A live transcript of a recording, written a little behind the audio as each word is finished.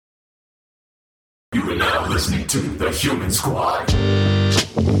are now listening to The Human Squad.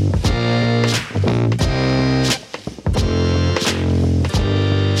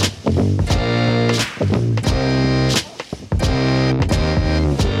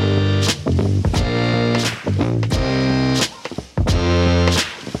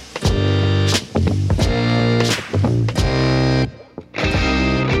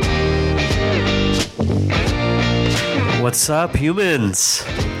 What's up, humans?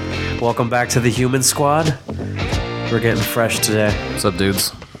 Welcome back to the Human Squad. We're getting fresh today. What's up, dudes?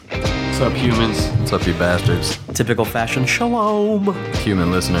 What's up, humans? What's up, you bastards? Typical fashion. Shalom.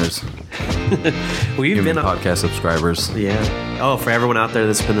 Human listeners. We've Human been podcast subscribers. Yeah. Oh, for everyone out there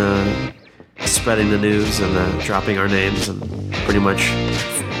that's been spreading the news and dropping our names and pretty much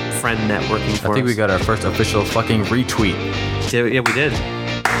friend networking for us. I think we got our first official fucking retweet. Yeah, we did.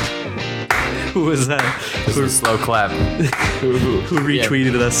 Who was that? This is a slow clap. Who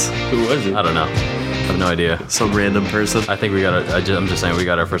retweeted us? Who was it? I don't know. I have no idea. Some random person. I think we got I'm just saying we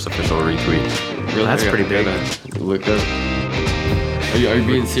got our first official retweet. Really? That's pretty big. Look up. Are you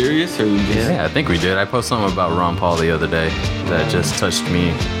being serious? Or are you just... Yeah, I think we did. I posted something about Ron Paul the other day that just touched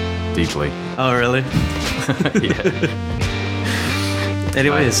me deeply. Oh, really? Yeah.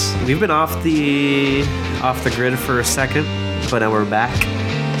 Anyways, we've been off the grid for a second, but now we're back.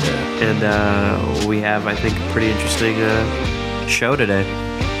 And we have, I think, a pretty interesting show today.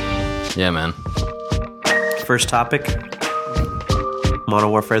 Yeah, man. First topic, Modern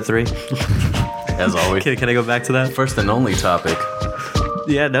Warfare 3. As always. Can I go back to that? First and only topic.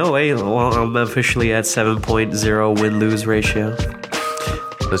 Yeah, no way. Well, I'm officially at 7.0 win-lose ratio.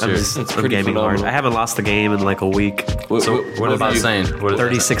 That's I'm pretty gaming hard. phenomenal. I haven't lost a game in like a week. What about saying?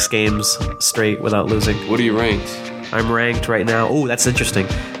 36 games straight without losing. What are you ranked? I'm ranked right now. Oh, that's interesting.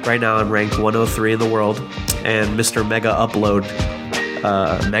 Right now, I'm ranked 103 in the world. And Mr. Mega Upload,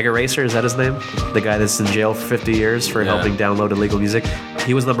 Mega Racer, is that his name? The guy that's in jail for 50 years for helping download illegal music.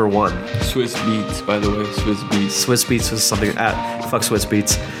 He was number 1. Swiss Beats, by the way. Swiss Beats. Swiss Beats was something. Fuck Swiss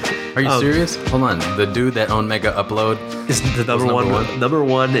Beats. Are you serious? Hold on. The dude that owned Mega Upload Is the number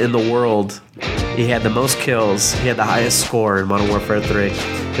one in the world. He had the most kills. He had the highest score in Modern Warfare 3.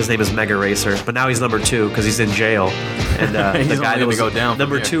 His name is Mega Racer, but now he's number 2 because he's in jail. And He's the guy that only was gonna go down from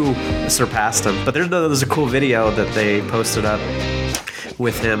number here. 2 surpassed him. But there's a cool video that they posted up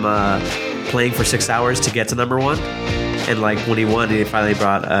with him playing for 6 hours to get to number 1. And like when he won, they finally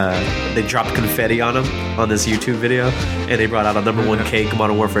they dropped confetti on him on this YouTube video, and they brought out a number 1 cake,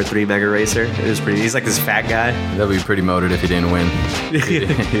 Modern Warfare 3 Mega Racer. It was pretty. He's like this fat guy. That'd be pretty motivated if he didn't win. He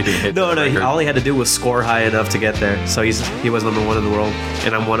didn't hit No, the record. all he had to do was score high enough to get there. So he was number 1 in the world,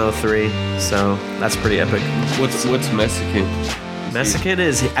 and I'm 103. So that's pretty epic. What's Mexican? Mexican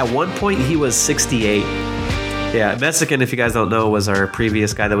is at one point he was 68. Yeah, Mexican, if you guys don't know, was our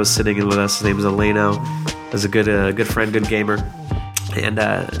previous guy that was sitting in with us. His name is Eleno. Is a good friend, good gamer, and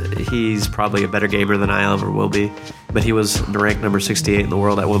he's probably a better gamer than I ever will be. But he was ranked number 68 in the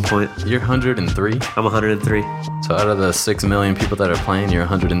world at one point. You're 103? I'm 103. So out of the 6 million people that are playing, you're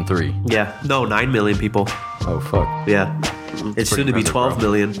 103. Yeah, no, 9 million people. Oh, fuck. Yeah, it's soon to be impressive, 12 bro.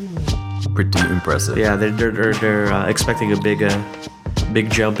 million. Pretty impressive. Yeah, they're expecting a big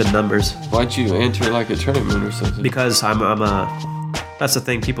jump in numbers. Why'd you enter like a tournament or something? Because I'm that's the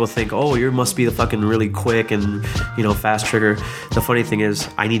thing. People think, oh, you must be the fucking really quick and fast trigger. The funny thing is,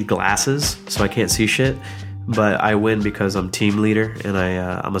 I need glasses so I can't see shit. But I win because I'm team leader and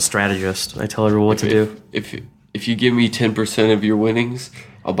I'm a strategist. I tell everyone what to do. If you give me 10% of your winnings,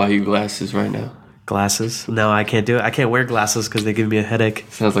 I'll buy you glasses right now. Glasses? No, I can't do it. I can't wear glasses because they give me a headache.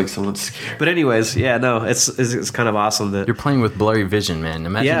 Sounds like someone's scared. But anyways, yeah, no, it's kind of awesome that You're playing with blurry vision, man.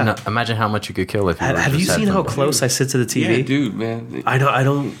 Imagine how much you could kill if you Have you seen how close I sit to the TV? Yeah, dude, man. I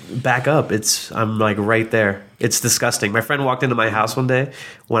don't back up. I'm like right there. It's disgusting. My friend walked into my house one day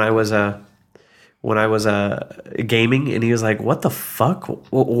when I was gaming, and he was like, "What the fuck,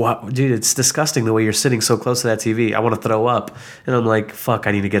 what? Dude? It's disgusting the way you're sitting so close to that TV. I want to throw up." And I'm like, "Fuck,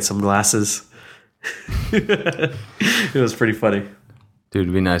 I need to get some glasses." It was pretty funny. Dude,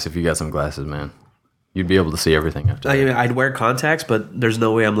 it'd be nice if you got some glasses, man. You'd be able to see everything after that. I mean, I'd wear contacts, but there's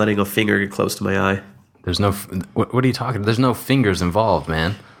no way I'm letting a finger get close to my eye. There's no... What are you talking? There's no fingers involved,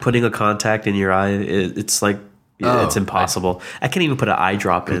 man. Putting a contact in your eye, it's like... it's impossible. I can't even put an eye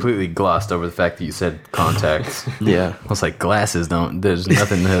drop in. Completely glossed over the fact that you said contacts. Yeah. I was like, glasses don't... There's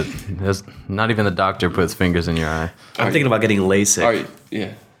nothing that... There's, not even the doctor puts fingers in your eye. I'm thinking about getting LASIK. All right,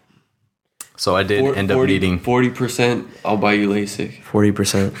 yeah. So I did end up needing... 40%, I'll buy you LASIK.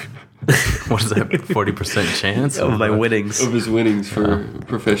 40%. What is that? 40% chance? Of my winnings. Of his winnings for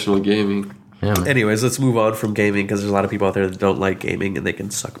professional gaming. Yeah, man. Anyways, let's move on from gaming because there's a lot of people out there that don't like gaming and they can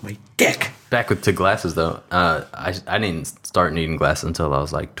suck my dick. back to glasses though. I didn't start needing glasses until I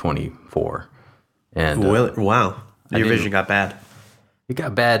was like 24, and Wow, your vision got bad. it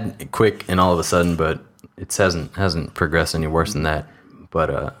got bad quick and all of a sudden, but it hasn't progressed any worse than that.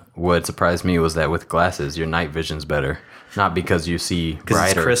 But what surprised me was that with glasses, your night vision's better. Not because you see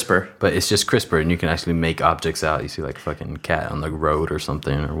brighter, it's crisper, but it's just crisper, and you can actually make objects out. You see like a fucking cat on the road or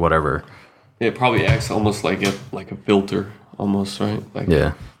something or whatever. It probably acts almost like a filter, almost, right? Like,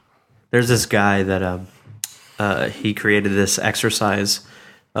 Yeah. There's this guy that he created this exercise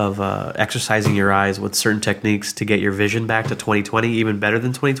of exercising your eyes with certain techniques to get your vision back to 2020, even better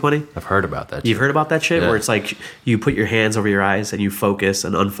than 2020. I've heard about that. You've heard about that shit? Yeah. Where it's like you put your hands over your eyes and you focus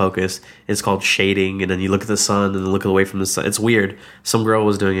and unfocus. It's called shading, and then you look at the sun and then look away from the sun. It's weird. Some girl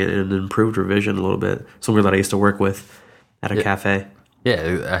was doing it and it improved her vision a little bit. Some girl that I used to work with at a cafe.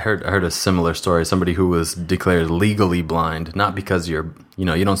 Yeah, I heard a similar story. Somebody who was declared legally blind, not because you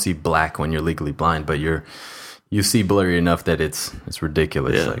don't see black when you're legally blind, but you see blurry enough that it's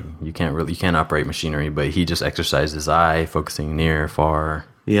ridiculous. Yeah. Like you can't operate machinery, but he just exercised his eye, focusing near, far,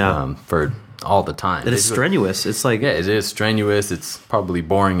 for all the time. And it's strenuous. It's like it is strenuous. It's probably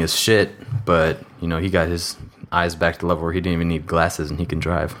boring as shit, but he got his eyes back to the level where he didn't even need glasses and he can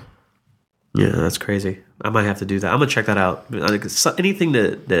drive. Yeah, that's crazy. I might have to do that. I'm gonna check that out. Anything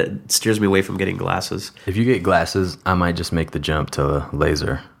that steers me away from getting glasses. If you get glasses, I might just make the jump to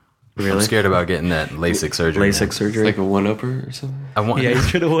laser. Really? I'm scared about getting that LASIK surgery. LASIK surgery. Like a one-upper or something? I want. Yeah, he's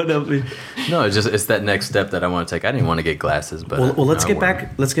trying to one up me. No, it's that next step that I want to take. I didn't want to get glasses, but Well, let's I get want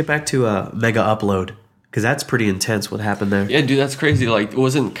back. Let's get back to Mega Upload, because that's pretty intense. What happened there? Yeah, dude, that's crazy. Like,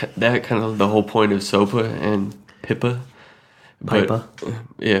 wasn't that kind of the whole point of SOPA and PIPA? Pipa.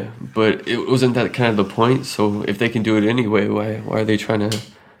 Yeah, but it wasn't that kind of the point. So if they can do it anyway, why are they trying to?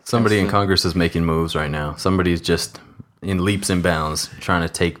 Somebody in Congress is making moves right now. Somebody's just in leaps and bounds trying to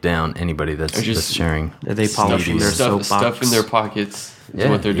take down anybody that's sharing. Are they polishing their soapbox? Stuff in their pockets. Is Yeah,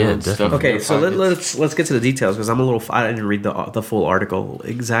 what they're doing. definitely. Stuff in Okay, their so pockets. let's get to the details, because I'm a little. I didn't read the full article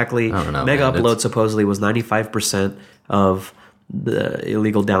exactly. I don't know, Mega man. Upload supposedly was 95% of the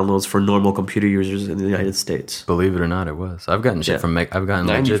illegal downloads for normal computer users in the United States. Believe it or not, it was. I've gotten shit from I've gotten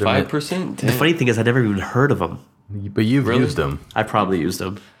 95%. The funny thing is, I never even heard of them. but you've Really? used them. I probably used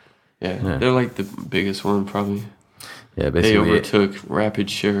them. Yeah, they're like the biggest one probably. Yeah, They basically. overtook Rapid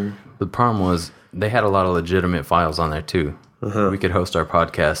Share. The problem was they had a lot of legitimate files on there too. We could host our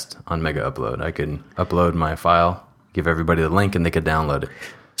podcast on Mega Upload. I could upload my file, give everybody the link, and they could download it.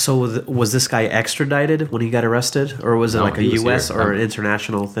 So was this guy extradited when he got arrested, or was it No, like a he was U.S. here. or an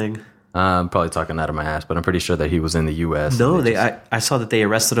international thing? I'm probably talking out of my ass, but I'm pretty sure that he was in the U.S. No, and I saw that they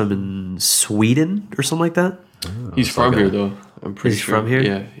arrested him in Sweden or something like that. He's from here though. I'm pretty He's sure. from here?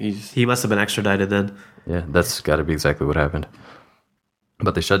 Yeah, He must have been extradited then. Yeah, that's got to be exactly what happened.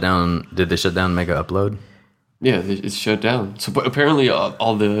 But they shut down. Did they shut down Mega Upload? Yeah, it's shut down. So but apparently, a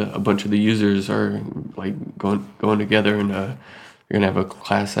bunch of the users are like going together, and you're gonna have a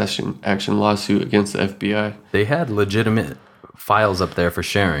class action lawsuit against the FBI. They had legitimate files up there for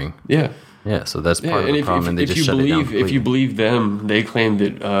sharing. Yeah, Yeah, so that's part yeah. of And the problem, and they just shut it down completely. if you believe them, they claim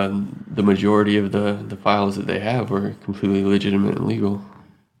that the majority of the files that they have were completely legitimate and legal.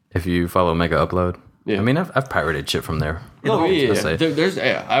 If you follow Mega Upload. Yeah. I mean, I've pirated shit from there. No, yeah. Let's say. There's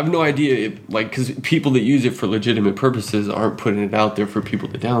I have no idea, because people that use it for legitimate purposes aren't putting it out there for people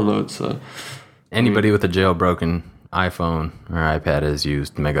to download. So Anybody with a jailbroken iPhone or iPad has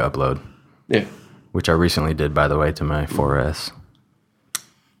used Mega Upload, yeah, which I recently did, by the way, to my 4S.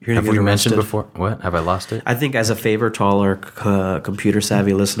 You're gonna Have get we mentioned arrested. before? What? Have I lost it? I think as a favor to all our computer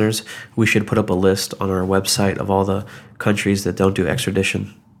savvy listeners, we should put up a list on our website of all the countries that don't do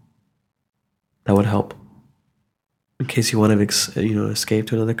extradition. That would help. In case you want to, escape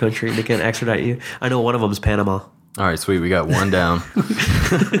to another country and they can't extradite you. I know one of them is Panama. All right, sweet. We got one down.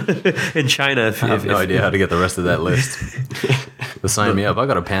 In China, I have no idea how to get the rest of that list. But sign me up. I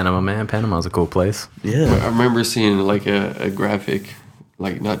got a Panama, man. Panama's a cool place. Yeah. I remember seeing like a graphic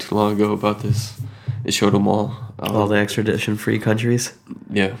like not too long ago about this. It showed them all. All the extradition-free countries.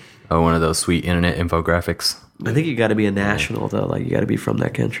 Yeah. Oh, one of those sweet internet infographics. I think you got to be a national though. Like you got to be from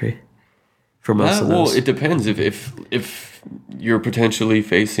that country. For most of Well, those. it depends. If you're potentially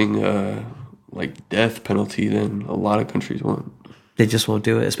facing like death penalty, then a lot of countries won't. They just won't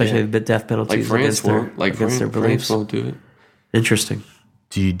do it, especially Yeah. if the death Like penalties France against their, won't. Like against their France beliefs. won't do it. Interesting.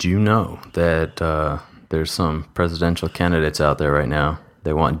 Did you know that there's some presidential candidates out there right now?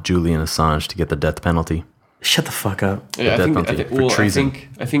 They want Julian Assange to get the death penalty. Shut the fuck up. Yeah, death penalty for treason.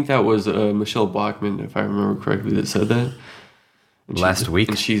 I think that was Michelle Bachmann, if I remember correctly, that said that. And Last week?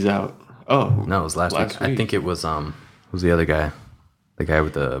 and she's out. Oh No, it was last week. I think it was who's the other guy? The guy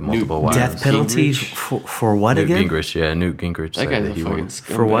with the multiple wives. Death penalty Gingrich. for what Newt again? Gingrich, yeah, Newt Gingrich. That said guy's that a he fucking won't.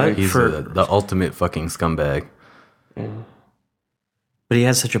 scumbag. For what? He's For- the ultimate fucking scumbag. But he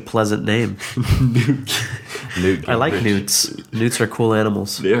has such a pleasant name. Newt I like Gingrich. newts. Newts are cool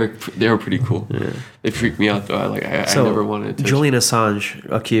animals. They are pretty cool. They freak me out though. I never wanted to. Julian Assange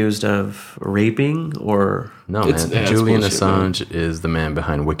accused of raping or No, It's- man. yeah, it's Julian bullshit, man. Assange is the man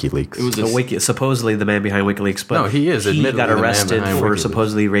behind WikiLeaks. It was a supposedly the man behind WikiLeaks, but No, he is admittedly got the man arrested behind for WikiLeaks.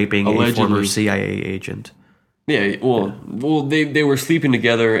 supposedly raping a Allegedly. former CIA agent. Yeah, well, they were sleeping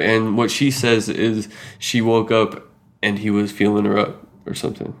together, and what she says is she woke up and he was feeling her up or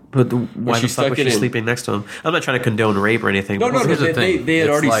something. But why she the fuck stuck was it she in. sleeping next to him? I'm not trying to condone rape or anything. No, but here's the thing. they had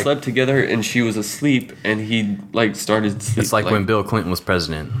It's already like- slept together, and she was asleep, and he started sleep. It's like when Bill Clinton was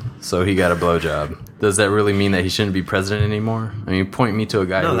president, so he got a blowjob. Does that really mean that he shouldn't be president anymore? I mean, point me to a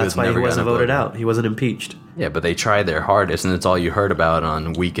guy No, who that's has why he never wasn't gotten a voted blowjob. out. He wasn't impeached. Yeah, but they tried their hardest, and it's all you heard about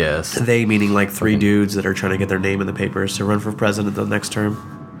on weak ass. They meaning like three dudes that are trying to get their name in the papers to run for president the next term.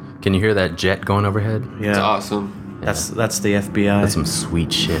 Can you hear that jet going overhead? Yeah, It's awesome. that's the FBI. That's some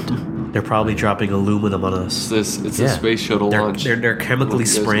sweet shit. They're probably dropping aluminum on us. It's Yeah. a space shuttle They're launch. chemically You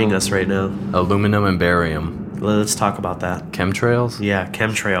guys spraying know. us right now. Aluminum and barium. Let's talk about that. Chemtrails? Yeah,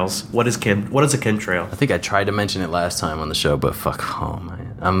 chemtrails. What is a chemtrail? I think I tried to mention it last time on the show, but fuck home.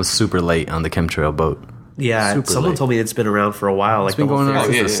 I'm super late on the chemtrail boat. Yeah, Super someone late. told me it's been around for a while. Like It's been the whole going on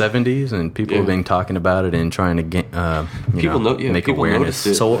thing. since yeah, the 70s, and people have Yeah. been talking about it and trying to get, make people awareness. noticed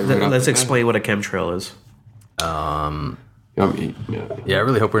it. So Right off let's the explain what a chemtrail is. Yeah, I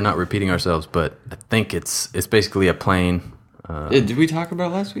really hope we're not repeating ourselves, but I think it's basically a plane. Did we talk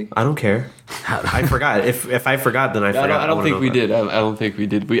about it last week? I don't care. I forgot. If I forgot, then I forgot. I don't wanna think know we that. did. I don't think we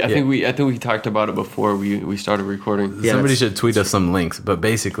did. I think we talked about it before we started recording. Yeah, Somebody that's- should tweet us some links, but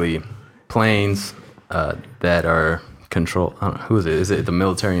basically, planes that are controlled. I don't know, who is it? Is it the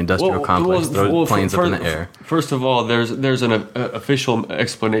military-industrial complex? Throw planes up in the air. First of all, there's an official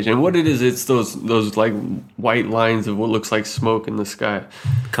explanation. What it is, it's those like white lines of what looks like smoke in the sky.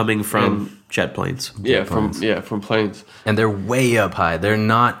 Coming from jet planes. Yeah, from planes. And they're way up high. They're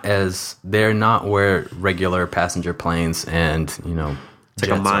not where regular passenger planes and It's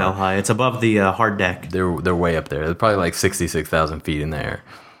like a mile high. It's above the hard deck. They're way up there. They're probably like 66,000 feet in the air.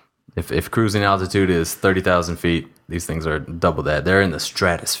 If cruising altitude is 30,000 feet, these things are double that. They're in the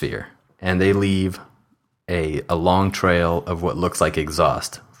stratosphere, and they leave a long trail of what looks like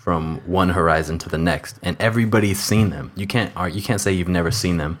exhaust from one horizon to the next, and everybody's seen them. You can't say you've never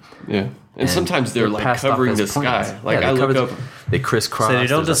seen them. Yeah, and sometimes they're like passed off covering as the planes. sky. Like Yeah, I look up. They crisscross. So they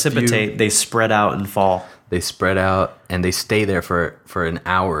don't There's a few- dissipate. They spread out and fall. They spread out and they stay there for an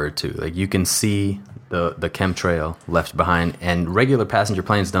hour or two. Like you can see the chemtrail left behind, and regular passenger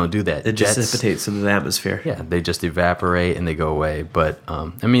planes don't do that. It dissipates into the atmosphere. Yeah, they just evaporate and they go away. But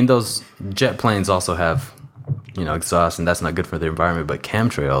I mean, those jet planes also have exhaust, and that's not good for the environment. But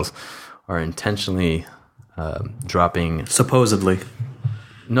chemtrails are intentionally dropping. Supposedly.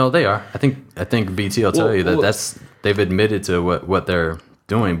 No, they are. I think BT will tell you that they've admitted to what they're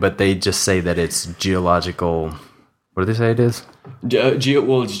doing, but they just say that it's geological. What do they say it is? It's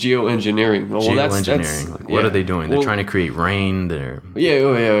geoengineering. Well, Geoengineering. Like, what are they doing? They're trying to create rain. They're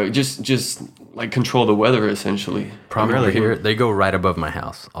just like control the weather essentially. primarily here. They go right above my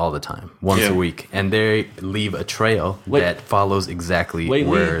house all the time, once a week, and they leave a trail that follows exactly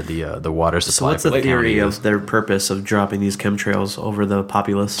where the water supply. So what's the for the theory county is. of their purpose of dropping these chemtrails over the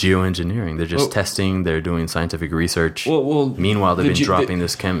populace? Geoengineering? They're just testing. They're doing scientific research. Meanwhile, they've been dropping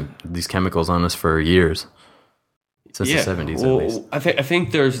these chemicals on us for years. Since the 70s, at least. I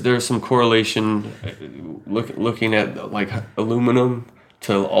think there's some correlation looking at like aluminum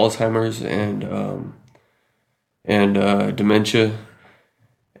to Alzheimer's and dementia,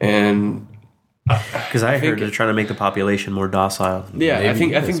 and Because I heard they're trying to make the population more docile. yeah, I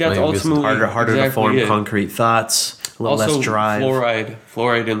think that's maybe it's ultimately Harder to form concrete thoughts, a little Also, less drive.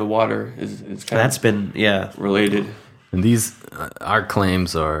 fluoride in the water is kind That's been of related. And these, our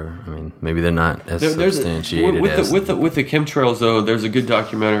claims are, I mean, maybe they're not as substantiated with as... with the chemtrails though. There's a good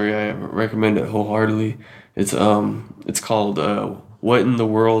documentary. I recommend it wholeheartedly. It's called "What in the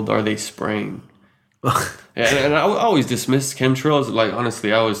World Are They Spraying?" and I always dismissed chemtrails. Like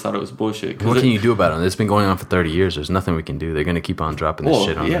honestly, I always thought it was bullshit. What can you do about it? It's been going on for 30 years. There's nothing we can do. They're going to keep on dropping this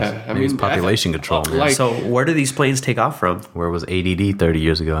shit on us. I Maybe it's mean, population control, man. like- So where do these planes take off from? Where was ADD 30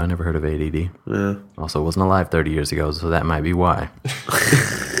 years ago? I never heard of ADD. Yeah. Also, wasn't alive 30 years ago, so that might be why.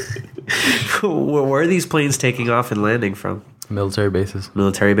 Where are these planes taking off and landing from? Military bases.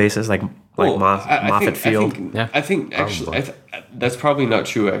 Military bases like Moffett Field. I think actually that's probably not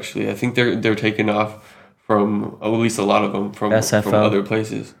true. Actually, I think they're taking off from at least a lot of them from SFO. other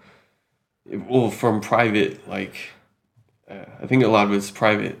places. Well, from private, like I think a lot of it's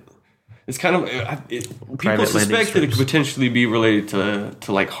private. It's kind of people Private suspect landing that it could strips. potentially be related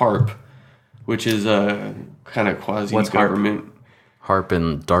to like HARP, which is kind of quasi What's HARP? government. HARP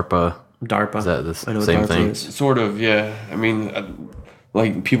and DARPA. DARPA. Is that the I know what same DARPA thing? is. Sort of, yeah. I mean,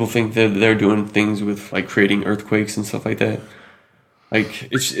 like people think that they're doing things with like creating earthquakes and stuff like that. Like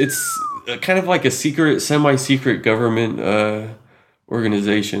it's kind of like a secret, semi-secret government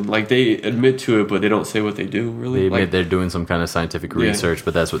organization. Like they admit to it, but they don't say what they do. Really, They admit like, they're doing some kind of scientific research,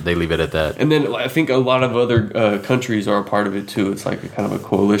 but that's what they leave it at that. and then I think a lot of other countries are a part of it too. It's like a kind of a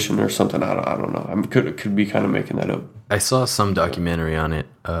coalition or something. I don't know. I could be kind of making that up. I saw some documentary on it.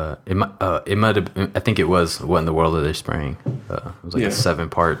 It might have been, I think it was What in the World Are They Spraying? It was like Yeah. a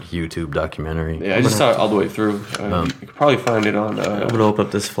 7-part YouTube documentary. Yeah, I just saw it all the way through. You could probably find it on. I'm gonna open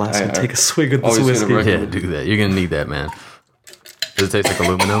up this flask and take a swig of this always whiskey. gonna Yeah, do that. You're gonna need that, man. Does it taste like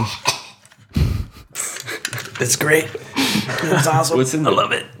aluminum? It's great. It's awesome. What's in I there?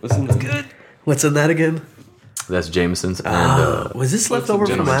 love it. What's in there? What's in that again? That's Jameson's. And Was this left over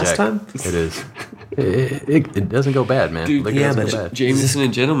from Gentleman last Jack. time? It is. It doesn't go bad, man. Dude, Liquor yeah, doesn't but go bad. Jameson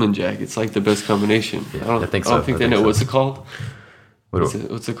and Gentleman Jack. It's like the best combination. Yeah, I don't I think I don't so. think I they think know so. what's it called. What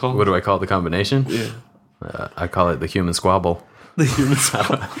What's it called? do I call the combination? Yeah. I call it the human squabble. The human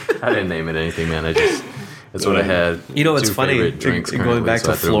I didn't name it anything, man. That's what I had. You know what's Two funny? favorite drinks Going currently, back so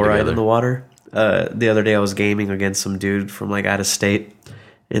to I threw them fluoride together. in the water. The other day I was gaming against some dude from like out of state,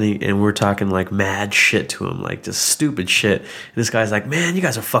 and we're talking like mad shit to him, like just stupid shit. And this guy's like, "Man, you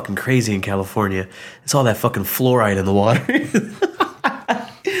guys are fucking crazy in California. It's all that fucking fluoride in the water."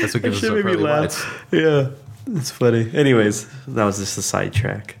 That's what gives us Shit our made me pearly laugh. whites. Yeah, it's funny. Anyways, that was just a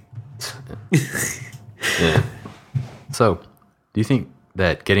sidetrack. Yeah. So, do you think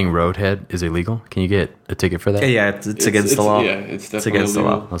that getting roadhead is illegal? Can you get a ticket for that? Yeah, it's against the law. Yeah, it's definitely against the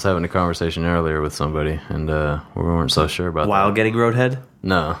illegal. law. I was having a conversation earlier with somebody, and we weren't so sure about While that. getting roadhead.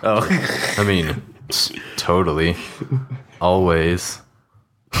 No. Oh, I mean, totally. Always.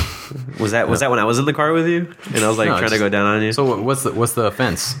 was that when I was in the car with you and I was like No, trying to just- go down on you? So, what's the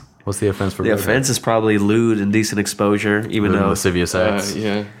offense? What's the offense for The roadhead? offense is probably lewd, indecent exposure, even though, Lascivious acts.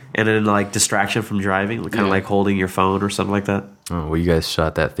 Yeah. and then like distraction from driving, kind of Yeah. like holding your phone or something like that. Oh, well, you guys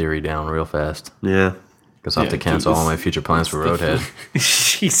shot that theory down real fast. Yeah. Because I'll have Yeah, to cancel dude, all this- my future plans for roadhead.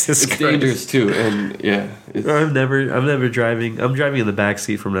 Jesus It's Christ. dangerous too, and yeah, it's, I'm never driving. I'm driving in the back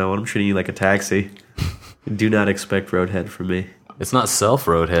seat from now on. I'm treating you like a taxi. Do not expect roadhead from me. It's not self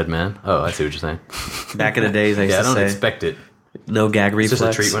roadhead, man. Oh, I see what you're saying. Back in the days, I used Yeah, I to don't say expect it. no gag It's reflex.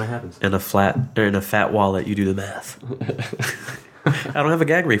 just a treat when it happens. And in a fat wallet, you do the math. I don't have a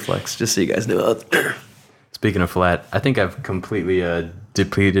gag reflex. Just so you guys know. Speaking of flat, I think I've completely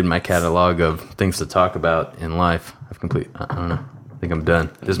depleted my catalog of things to talk about in life. I don't know. I think I'm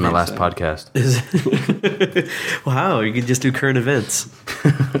done. This is my last podcast. Wow, you can just do current events.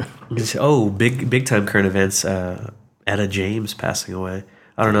 Big time current events. Etta James passing away.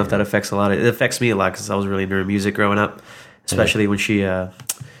 I don't know if that affects a lot. It affects me a lot because I was really into her music growing up, especially when she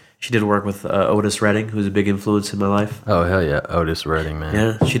did work with Otis Redding, who's a big influence in my life. Oh, hell yeah. Otis Redding, man.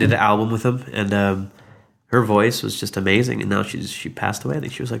 Yeah, she did an album with him, and her voice was just amazing. And now she passed away. I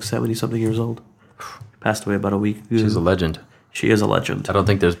think she was like 70-something years old. Passed away about a week ago. She's a legend. She is a legend. I don't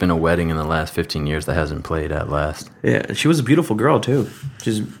think there's been a wedding in the last 15 years that hasn't played at last. Yeah, and she was a beautiful girl too.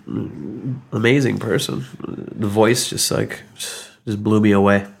 She's an amazing person. The voice just blew me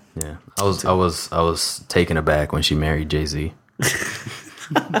away. Yeah. I was taken aback when she married Jay-Z.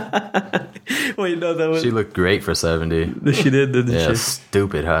 Wait, no, that was She looked great for 70. she did, didn't Yeah, she?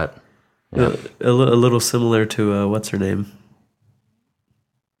 stupid hot. A little similar to what's her name?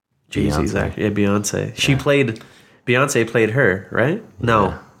 Jay-Z's Beyonce. actor. Yeah, Beyonce. Beyonce played her, right?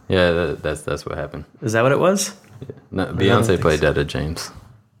 No, Yeah, that's what happened. is that what it was? No, don't Beyonce think played so. Etta James.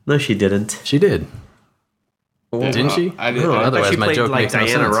 No, she didn't. She did. yeah, Didn't she? I didn't. No, I thought Otherwise, she my played joke like makes no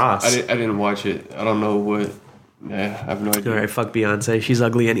Diana sense. Ross. I didn't watch it. I don't know what. Yeah, I have no idea. All right, fuck Beyonce. She's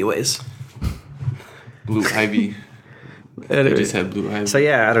ugly anyways. Blue Ivy. They Anyway, just had Blue Ivy. so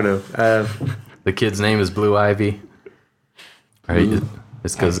yeah, I don't know. The kid's name is Blue Ivy. Right? Blue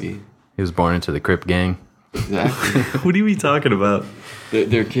It's because Ivy. he was born into the Crip gang. Exactly. What are we talking about?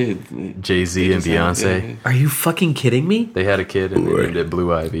 Their kid. Jay-Z They and just had- Beyonce. yeah, Are you fucking kidding me? They had a kid and they named it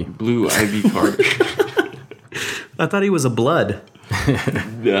Blue Ivy. Blue Ivy Park. I thought he was a blood.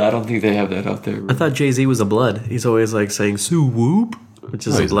 Yeah, I don't think they have that out there. I thought Jay-Z was a blood. He's always like saying "Sue Whoop," which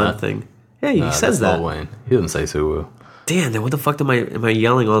is No, a he's blood not. thing. Yeah, he Nah, says that's that. Lil Wayne. He doesn't say Suwu. Damn, then what the fuck am I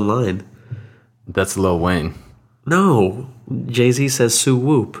yelling online? That's Lil Wayne. No, Jay-Z says "Sue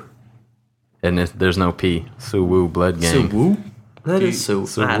Whoop." And there's no P. Suwoo Blood Gang. Suwoo? That is so.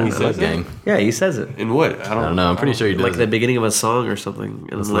 I don't Suwoo know. Blood Gang. Yeah, he says it. In what? I don't know. I'm pretty sure he does. Like the beginning of a song or something.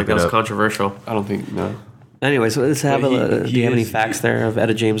 And like look that it was up. controversial. I don't think, no. Anyway, so let's have do you have any facts there of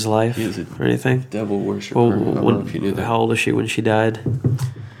Etta James' life He is a or anything? devil worshiper. Well, I don't know if you knew that. how old was she when she died?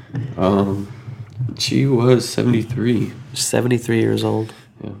 She was 73. 73 years old.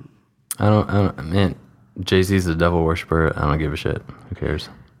 Yeah. I don't, man, Jay-Z's a devil worshiper. I don't give a shit. Who cares?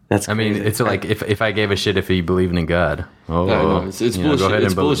 That's I mean, crazy. it's like if I gave a shit if he believed in God. Oh, No, it's you know, bullshit. Go ahead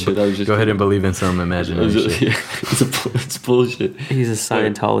It's and bullshit. I was just go ahead and believe in some It imaginary was just- shit. yeah, it's bullshit. He's a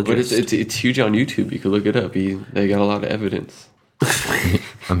Scientologist. But it's huge on YouTube. You can look it up. They got a lot of evidence.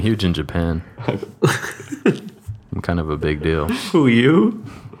 I'm huge in Japan. I'm kind of a big deal. Who, you?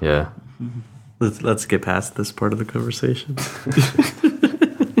 Yeah. Let's get past this part of the conversation.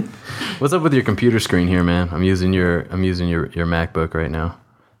 What's up with your computer screen here, man? I'm using your MacBook right now.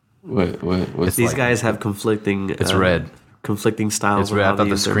 What's These like- guys have conflicting. It's red. Conflicting styles. It's of red. how I thought they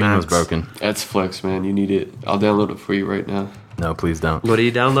the use their screen was Macs. broken. That's Flex, man. You need it. I'll download it for you right now. No, please don't. What are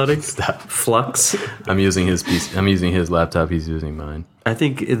you downloading? Stop. Flux. I'm using his piece. I'm using his laptop. He's using mine. I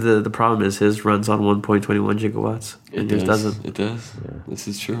think the problem is his runs on 1.21 gigawatts, and yours doesn't. It does. Yeah. This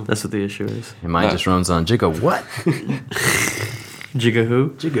is true. That's what the issue is. And mine just runs on Giga. What? Giga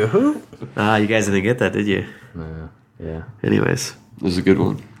who? Giga who? Ah, you guys didn't get that, did you? Yeah. Anyways, This is a good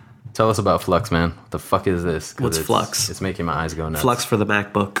one. Tell us about Flux, man. What the fuck is this? 'Cause What's it's- Flux? It's making my eyes go nuts. Flux for the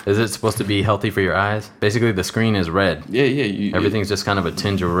MacBook. Is it supposed to be healthy for your eyes? Basically, the screen is red. Yeah. Everything's just kind of a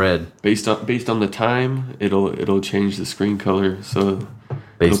tinge of red based on the time. It'll change the screen color. So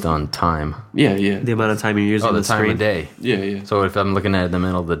based on time. yeah. The amount of time you're using Oh, the the time screen. of day. Yeah. So if I'm looking at it in the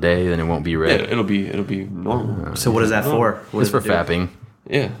middle of the day, then it won't be Yeah, red. it'll be normal. So what is that for? What It's does for it do? fapping.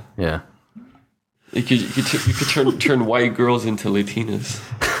 Yeah. Yeah. You could turn white girls into Latinas.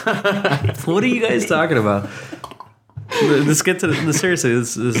 What are you guys talking about? Let's get to the seriously.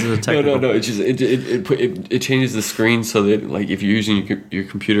 This is a technical. No. It's just it changes the screen so that like if you're using your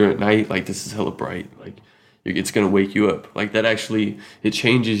computer at night, like this is hella bright, like it's gonna wake you up. Like that actually it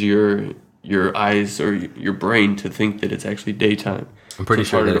changes your eyes or your brain to think that it's actually daytime. I'm pretty so it's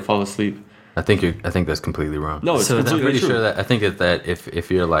sure harder that to fall asleep. I think that's completely wrong. No, it's So I'm it's completely pretty true. sure that I think that if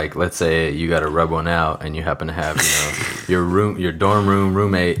you're like, let's say you got to rub one out and you happen to have, your dorm room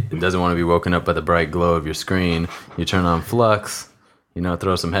roommate doesn't want to be woken up by the bright glow of your screen, you turn on Flux,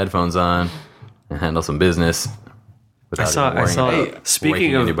 throw some headphones on and handle some business. I saw.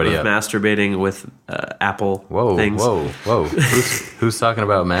 Speaking of anybody up. masturbating with Apple things, Whoa! Who's talking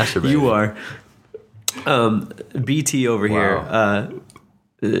about masturbating? you are. BT over here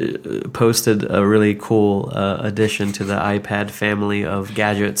posted a really cool addition to the iPad family of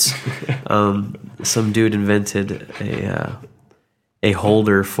gadgets. Some dude invented a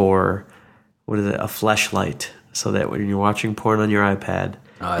holder for a fleshlight, so that when you're watching porn on your iPad,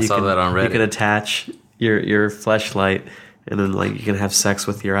 I saw that on Reddit. You can attach your fleshlight, and then like you can have sex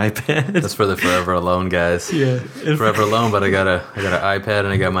with your iPad. That's for the Forever Alone guys. Yeah. Forever Alone, but I got an iPad and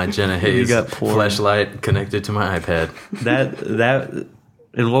I got my Jenna Hayes got porn. fleshlight connected to my iPad. that.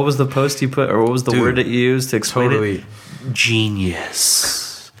 And what was the post you put, or what was the Dude, word that you used to explain Totally it?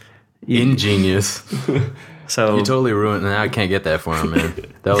 Genius. ingenious. So You totally ruined. Now I can't get that for him, man.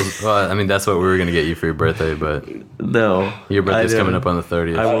 That was. Well, I mean, that's what we were gonna get you for your birthday, but no, your birthday's I coming don't- up on the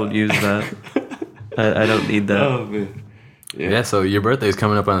 30th. I won't use that. I don't need that. Oh man. Yeah, so your birthday's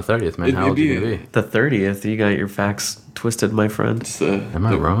coming up on the 30th, man. How old are you gonna be? The 30th, you got your facts twisted, my friend. It's Am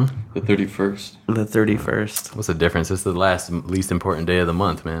I wrong? The 31st. The 31st. What's the difference? It's the least important day of the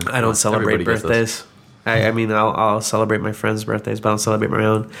month, man. I don't celebrate Everybody gets those. birthdays. I mean, I'll celebrate my friends' birthdays, but I don't celebrate my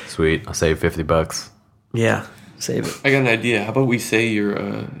own. Sweet. I'll save $50. Yeah, save it. I got an idea. How about we say your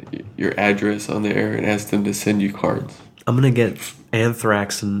address on the air and ask them to send you cards? I'm gonna get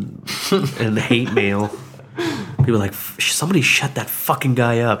anthrax and hate mail. People are like, somebody shut that fucking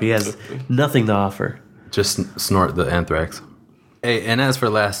guy up. He has nothing to offer. Just snort the anthrax. Hey, and as for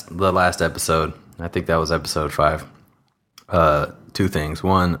the last episode, I think that was episode 5. 2 things.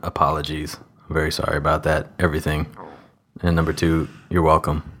 1, apologies. I'm very sorry about that. Everything. And number 2, you're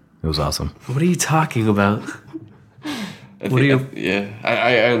welcome. It was awesome. What are you talking about?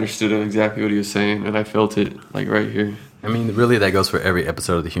 I understood exactly what he was saying, and I felt it like right here. I mean, really, that goes for every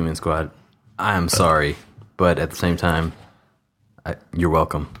episode of the Human Squad. I am sorry, but at the same time, you're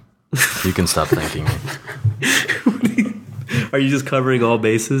welcome. You can stop thanking me. Are you just covering all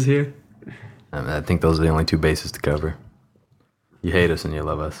bases here? I think those are the only 2 bases to cover. You hate us and you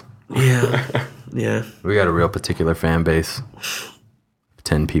love us. Yeah. Yeah. We got a real particular fan base.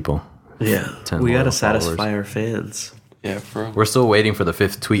 10 people. Yeah. 10 We got loyal to satisfy followers. our fans. Yeah, for real. We're still waiting for the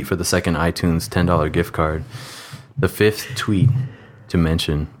 5th tweet for the second iTunes $10 gift card. The 5th tweet to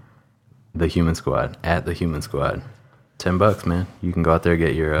mention the Human Squad, at the Human Squad. $10, man. You can go out there and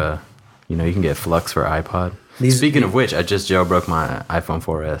get your, you can get Flux for iPod. Speaking of which, I just jailbroke my iPhone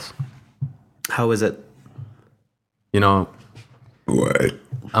 4S. How is it? What?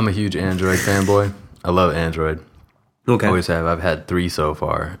 I'm a huge Android fanboy. I love Android. Okay. Always have. I've had 3 so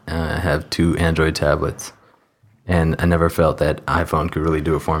far. I have 2 Android tablets. And I never felt that iPhone could really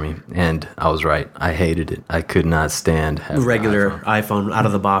do it for me. And I was right. I hated it. I could not stand having regular iPhone out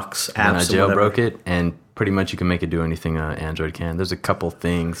of the box apps. And I jailbroke it, and pretty much you can make it do anything Android can. There's a couple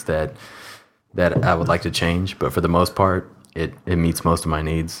things that I would like to change, but for the most part, it meets most of my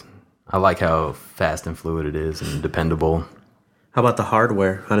needs. I like how fast and fluid it is and dependable. How about the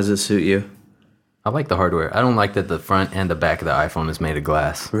hardware? How does it suit you? I like the hardware. I don't like that the front and the back of the iPhone is made of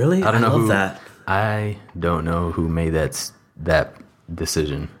glass. Really? I don't know love that. I don't know who made that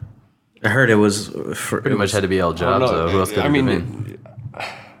decision. I heard it was pretty much had to be L. Jobs. Who else could it have been?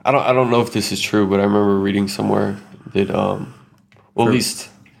 I don't know if this is true, but I remember reading somewhere that at least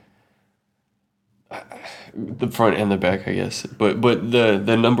the front and the back, I guess. But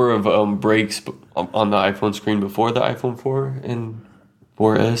the number of breaks on the iPhone screen before the iPhone 4 and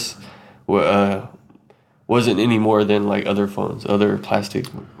 4S wasn't any more than like other phones, other plastic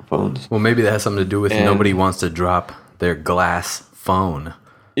phones. Well, maybe that has something to do with nobody wants to drop their glass phone.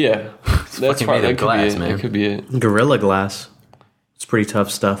 Yeah, that's fucking made of glass, man. That could be it. Gorilla Glass. It's pretty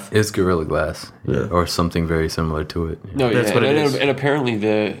tough stuff. It's Gorilla Glass, or something very similar to it. Yeah. No, that's what it is. And apparently,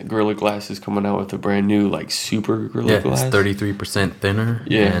 the Gorilla Glass is coming out with a brand new, like, super Gorilla Glass. It's 33% thinner,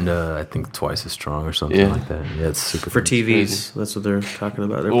 and I think twice as strong or something like that. Yeah, it's super for TVs. Crazy. That's what they're talking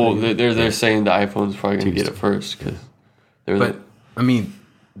about. They're saying the iPhone's probably going to get it first. I mean,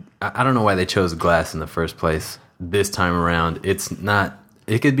 I don't know why they chose glass in the first place. This time around, it's not.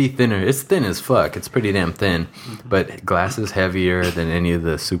 It could be thinner. It's thin as fuck. It's pretty damn thin. But glass is heavier than any of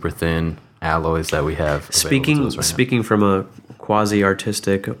the super thin alloys that we have. Speaking from a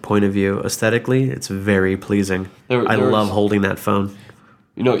quasi-artistic point of view, aesthetically, it's very pleasing. I love holding that phone.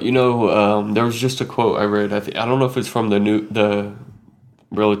 There was just a quote I read. I don't know if it's from the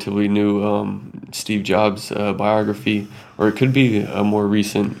relatively new Steve Jobs biography, or it could be a more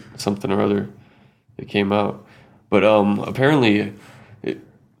recent something or other that came out. But apparently,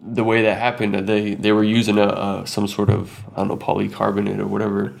 the way that happened, they were using some sort of, I don't know, polycarbonate or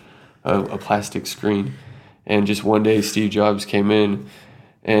whatever, a plastic screen, and just one day Steve Jobs came in,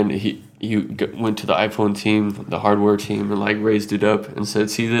 and he went to the iPhone team, the hardware team, and like raised it up and said,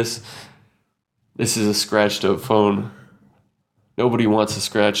 "See this? This is a scratched up phone. Nobody wants a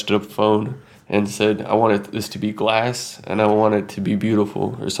scratched up phone." And said, "I want this to be glass, and I want it to be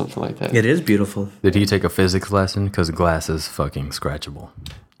beautiful," or something like that. It is beautiful. Did he take a physics lesson? Because glass is fucking scratchable.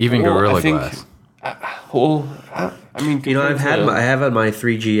 Even Gorilla Glass. I mean, I have had my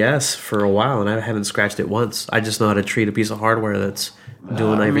 3GS for a while, and I haven't scratched it once. I just know how to treat a piece of hardware that's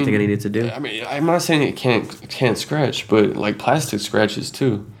doing everything I needed to do. I mean, I'm not saying it can't scratch, but like plastic scratches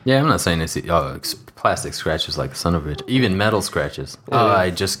too. Yeah, I'm not saying it's plastic scratches like a son of a bitch. Even metal scratches. Yeah.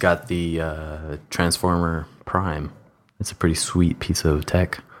 I just got the Transformer Prime. It's a pretty sweet piece of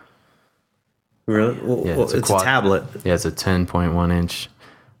tech. Really? Well, it's a tablet. Yeah, it's a 10.1 inch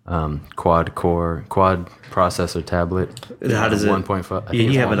quad processor tablet. How does 1.5?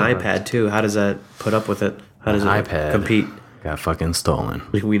 You have an iPad too. How does that put up with it? How does it compete? Got fucking stolen.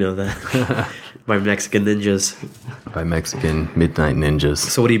 We know that. By Mexican ninjas. By Mexican midnight ninjas.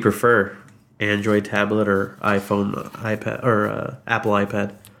 So what do you prefer? Android tablet or iPhone, iPad, or Apple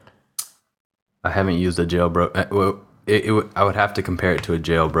iPad? I haven't used a jailbroken. I would have to compare it to a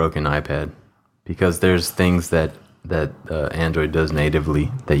jailbroken iPad, because there's things that Android does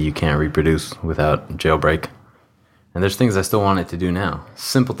natively that you can't reproduce without jailbreak, and there's things I still want it to do now.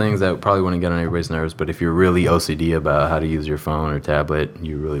 Simple things that probably wouldn't get on everybody's nerves, but if you're really OCD about how to use your phone or tablet,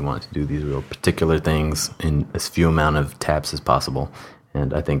 you really want it to do these real particular things in as few amount of taps as possible.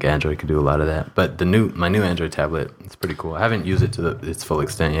 And I think Android could do a lot of that. But my new Android tablet, it's pretty cool. I haven't used it to its full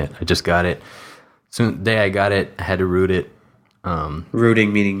extent yet. I just got it. The day I got it, I had to root it.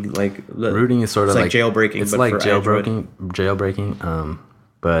 Rooting meaning like... Rooting is sort of like jailbreaking. It's like jailbreaking.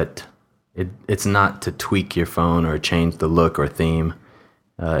 But it's not to tweak your phone or change the look or theme.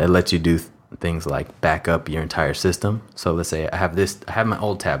 It lets you do things like back up your entire system. So let's say I have my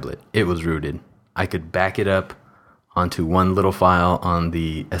old tablet. It was rooted. I could back it up onto one little file on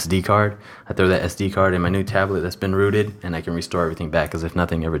the SD card. I throw that SD card in my new tablet that's been rooted, and I can restore everything back as if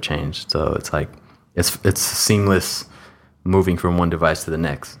nothing ever changed. So it's like it's seamless moving from one device to the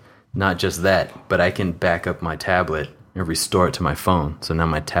next. Not just that, but I can back up my tablet and restore it to my phone. So now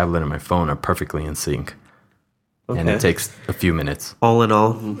my tablet and my phone are perfectly in sync. And Okay. it takes a few minutes. All in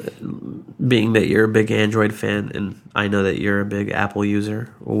all, being that you're a big Android fan and I know that you're a big Apple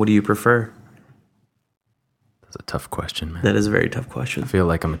user, what do you prefer? That's a tough question, man. That is a very tough question. I feel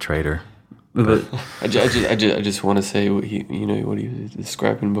like I'm a traitor. But I just want to say what he was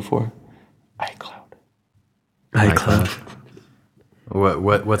describing before. iCloud. iCloud.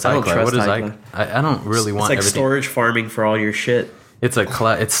 What's I don't iCloud? trust What is iCloud. I don't really It's want like everything. storage farming for all your shit. It's a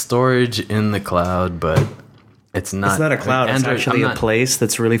cloud. It's storage in the cloud, but it's not. It's not a cloud. Android, it's actually I'm a not- place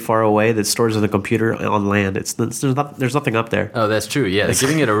that's really far away that stores on the computer on land. There's nothing up there. Oh, that's true. Yeah,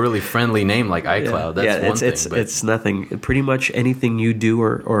 giving it a really friendly name like iCloud. That's one thing. But it's nothing. Pretty much anything you do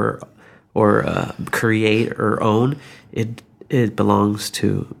or create or own, it belongs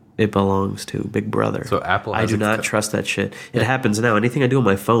to Big Brother. So Apple I has do a not trust that shit. It happens now. Anything I do on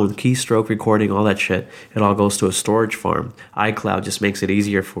my phone, keystroke recording, all that shit, it all goes to a storage farm. iCloud just makes it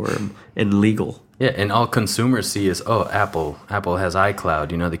easier for them and legal. yeah, and all consumers see is Apple has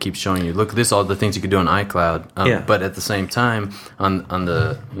iCloud. You know, they keep showing you, look, this all the things you could do on iCloud. Yeah. But at the same time, on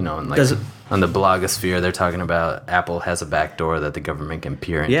the Does it- on the blogosphere, they're talking about Apple has a backdoor that the government can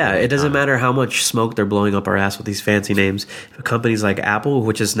peer into. Yeah, it doesn't anytime. matter how much smoke they're blowing up our ass with these fancy names. Companies like Apple,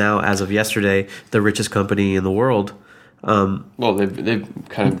 which is now, as of yesterday, the richest company in the world. Well, they've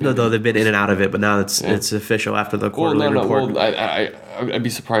kind of Though they've been in and out of it, but now it's official after the quarterly report. I'd be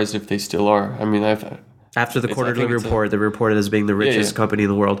surprised if they still are. I mean, After the I quarterly think it's report, they're reported as being the richest yeah. company in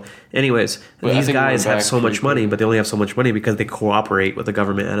the world. Anyways, But I these think it guys went have back so much pretty money, quick. but they only have so much money because they cooperate with the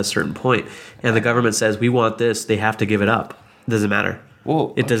government at a certain point. And the government says, we want this, they have to give it up. It doesn't matter.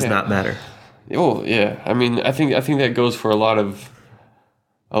 Well, It does okay. not matter. Oh yeah, I mean, I think that goes for a lot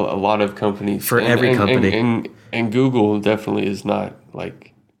of companies. For every company. and Google definitely is not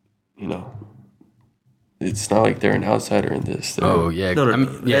like, it's not like they're an outsider in this. Oh yeah, No, no, I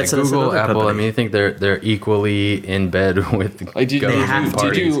mean, yeah. that's Google, another Apple. company. I mean, I think they're equally in bed with Like, did government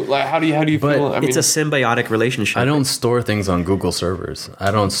parties. you like how do you But feel? I mean, It's a symbiotic relationship. I don't store things on Google servers.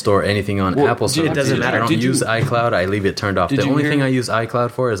 I don't store anything on Well, Apple it servers. doesn't matter. I don't Did you- use iCloud. I leave it turned off. Did The you only hear- thing I use iCloud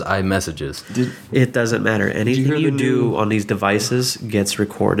for is iMessages. It doesn't matter. Anything hear you the do new- on these devices gets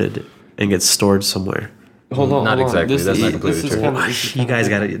recorded and gets stored somewhere. hold on, Not hold on. exactly. This, That's not this completely is true. kind of, this is You guys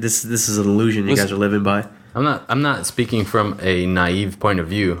kinda- got to this is an illusion you guys are living by. I'm not speaking from a naive point of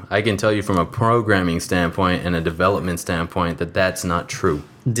view. I can tell you from a programming standpoint and a development standpoint that that's not true.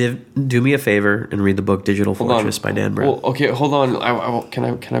 Do me a favor and read the book Digital Hold on. Fortress by Dan Brown. Well, okay, hold on. Can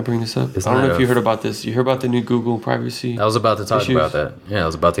I bring this up? Isn't I don't know that if you a- heard about this. You heard about the new Google privacy? I was about to talk issues? about that. Yeah, I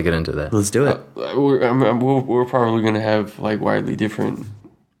was about to get into that. Let's do it. We're probably going to have like widely different.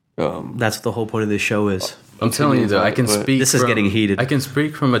 That's what the whole point of this show is. I'm telling you though, I can But speak. this is from- getting heated. I can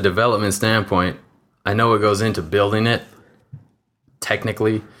speak from a development standpoint. I know what goes into building it.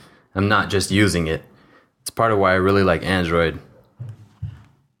 Technically, I'm not just using it. It's part of why I really like Android.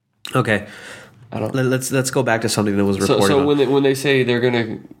 Okay. Let's go back to something that was reported. So on. when they say they're going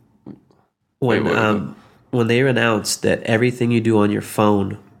to when they announced that everything you do on your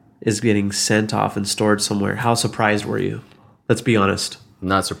phone is getting sent off and stored somewhere, how surprised were you? Let's be honest.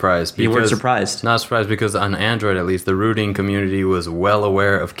 Not surprised. You weren't because- surprised. Not surprised because on Android, at least, the rooting community was well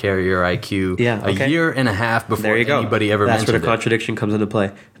aware of carrier IQ Yeah, okay. a year and a half before There you go. anybody ever That's where mentioned the contradiction comes into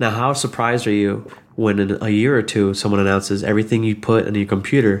play. Now, how surprised are you when in a year or two someone announces everything you put in your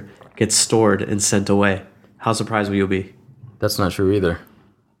computer gets stored and sent away? How surprised will you be? it. That's not true either.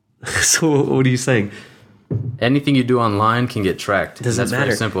 So what are you saying? Anything you do online can get tracked. Doesn't That's matter.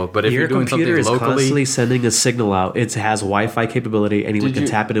 very simple. But if your you're doing computer something is locally, constantly sending a signal out. It has Wi-Fi capability. Anyone Did can you-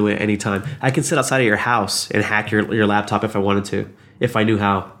 tap into it at any time. I can sit outside of your house and hack your laptop if I wanted to, if I knew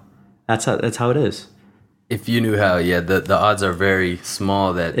how. That's how it is. if you knew how, yeah, the odds are very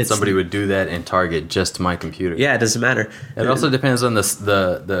small that It's- somebody would do that and target just my computer. Yeah, it doesn't matter. It also depends on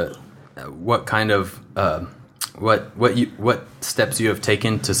the what kind of what steps you have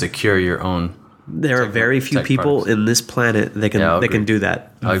taken to secure your own. There are very few tech people parts. in this planet that Yeah, I'll can agree. do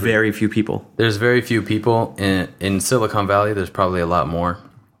that. I agree. Very few people. There's very few people in Silicon Valley. There's probably a lot more.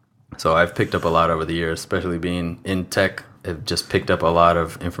 So I've picked up a lot over the years, especially being in tech. I've just picked up a lot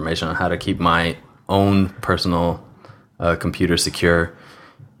of information on how to keep my own personal computer secure.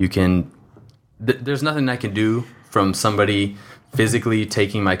 You can. There's nothing I can do from somebody physically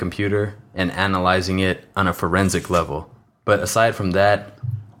taking my computer and analyzing it on a forensic level. But aside from that,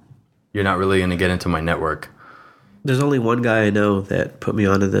 you're not really going to get into my network. There's only one guy I know that put me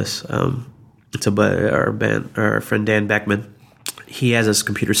onto this. It's our friend Dan Beckman. he has his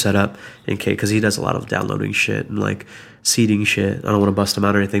computer set up in case, because he does a lot of downloading shit and like seeding shit. I don't want to bust him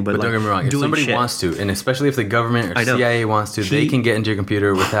out or anything, but like, don't get me wrong. If somebody wants to, and especially if the government or CIA wants to, they can get into your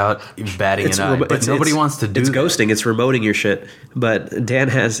computer without batting an eye. But nobody wants to do. It's ghosting. It's remoting your shit. But Dan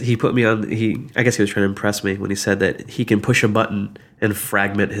he put me on. I guess he was trying to impress me when he said that he can push a button and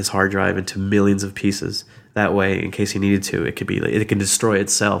fragment his hard drive into millions of pieces. That way, in case he needed to, it can destroy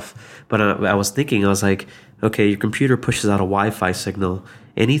itself. But I was thinking, I was like, okay, your computer pushes out a Wi-Fi signal.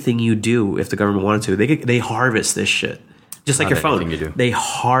 Anything you do, if the government wanted to, they harvest this shit. Just like your phone. You do. They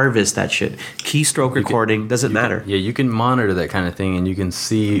harvest that shit. Keystroke recording doesn't matter. Yeah, you can monitor that kind of thing, and you can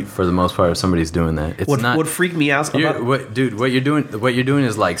see for the most part if somebody's doing that. It's what freaked me out about what you're doing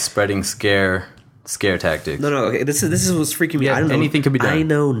is like spreading scare tactics. No. Okay, this is what's freaking me out. I don't know. Anything could be done. I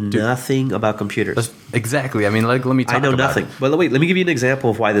know nothing about computers. Exactly. I mean, like, let me talk about it. I know nothing. But wait, let me give you an example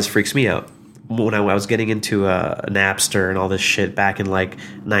of why this freaks me out. When I was getting into Napster and all this shit back in like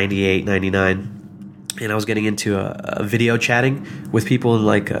 98, 99, and I was getting into a video chatting with people in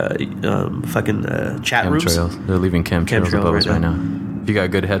like fucking chat rooms. Chemtrails. They're leaving chemtrails above us right now. If you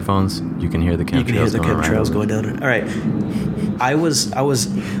got good headphones, you can hear the chemtrails going down. All right. I was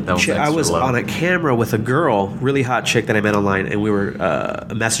on a camera with a girl, really hot chick that I met online, and we were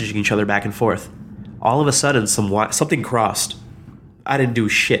messaging each other back and forth. All of a sudden, something crossed. I didn't do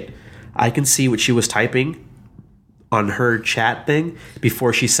shit. I can see what she was typing on her chat thing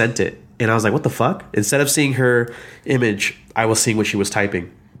before she sent it. And I was like, what the fuck? Instead of seeing her image, I was seeing what she was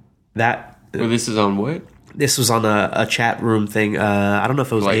typing. This is on what? This was on a chat room thing. I don't know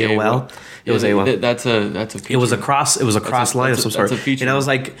if it was like AOL. It was AOL. That's a feature. It was a cross line of some sort. And I was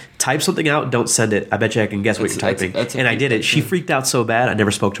like, type something out, don't send it. I bet you I can guess what you're typing. And I did it. She freaked out so bad, I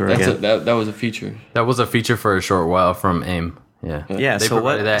never spoke to her again. That was a feature. That was a feature for a short while from AIM. Yeah. They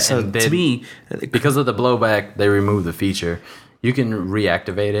provided that. So to me, because of the blowback, they removed the feature. You can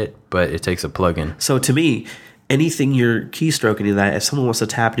reactivate it, but it takes a plugin. So to me, anything you're keystroking in that, if someone wants to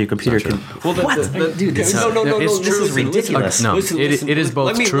tap in your computer, dude, this is ridiculous. No, it is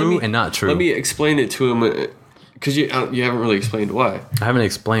both true and not true. Let me explain it to him. Because you haven't really explained why. I haven't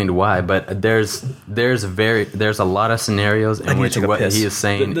explained why, but there's a lot of scenarios in which what he is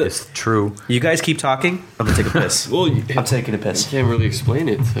saying is true. You guys keep talking. I'm gonna take a piss. I'm taking a piss. You can't really explain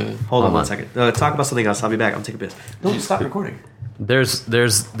it. Hold on 1 second. Talk about something else. I'll be back. I'm taking a piss. Don't stop recording. There's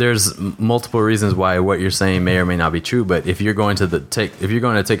multiple reasons why what you're saying may or may not be true, but if you're going to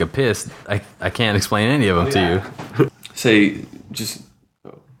take a piss, I can't explain any of them to you. Say just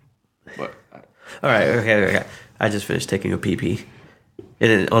what? All right. Okay. I just finished taking a pee. And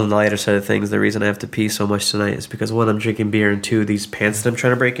then on the lighter side of things, the reason I have to pee so much tonight is because 1, I'm drinking beer, and 2, these pants that I'm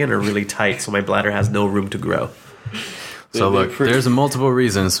trying to break in are really tight, so my bladder has no room to grow. So look, there's multiple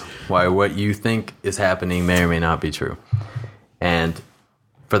reasons why what you think is happening may or may not be true. And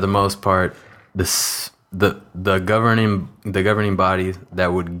for the most part, the governing bodies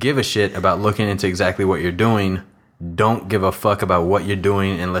that would give a shit about looking into exactly what you're doing don't give a fuck about what you're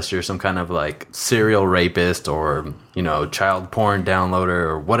doing unless you're some kind of like serial rapist or, child porn downloader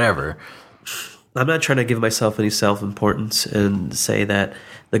or whatever. I'm not trying to give myself any self-importance and say that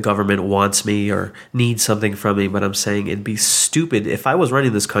the government wants me or needs something from me, but I'm saying it'd be stupid. If I was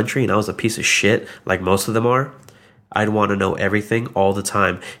running this country and I was a piece of shit, like most of them are, I'd want to know everything all the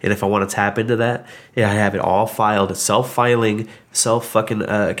time. And if I want to tap into that, I have it all filed, self-filing,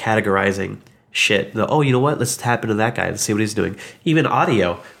 categorizing shit. Oh, you know what? Let's tap into that guy. Let's see what he's doing. Even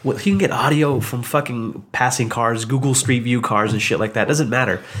audio. Well, you can get audio from fucking passing cars, Google Street View cars and shit like that. Doesn't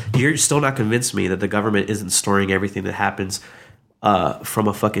matter. You're still not convinced me that the government isn't storing everything that happens from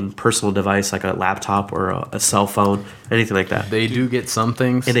a fucking personal device like a laptop or a cell phone, anything like that. They do get some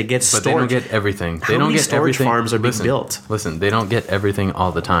things, and it gets but stored. They don't get everything. How many storage farms are being built? Listen, they don't get everything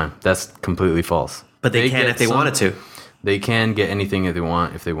all the time. That's completely false. But they can if they wanted to. They can get anything if they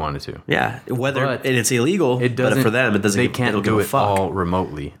wanted to. Yeah, and it's illegal. But for them, it doesn't. They can't do it all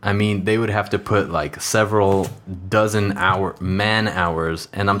remotely. I mean, they would have to put like several dozen man hours,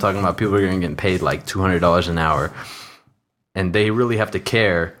 and I'm talking about people who are going to get paid like $200 an hour, and they really have to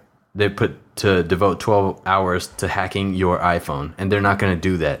care. They devote 12 hours to hacking your iPhone, and they're not going to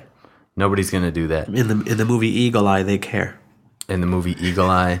do that. Nobody's going to do that. In the movie Eagle Eye, they care. In the movie Eagle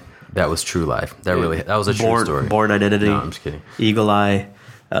Eye. That was true life. That was a true story. Born Identity. No, I'm just kidding. Eagle Eye,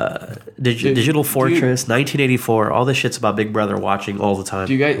 Digital Fortress, 1984. All this shit's about Big Brother watching all the time.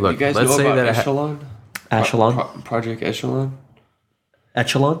 Do you guys know about Echelon? Echelon? Project Echelon?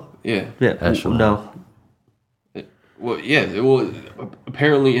 Echelon? Yeah. Echelon. No.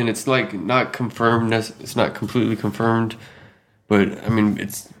 Apparently, and it's like not confirmed. It's not completely confirmed, but I mean,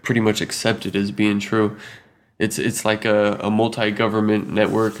 it's pretty much accepted as being true. it's like a multi-government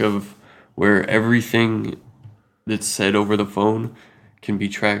network of where everything that's said over the phone can be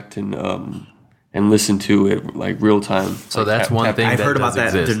tracked and listened to at like real time. So like that's one thing I've that heard about does that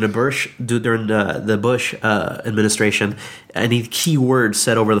exist. during the Bush administration. Any key words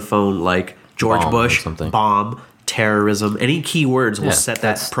said over the phone, like George Bomb or Bush, something. bomb, terrorism, any key words will Yeah, set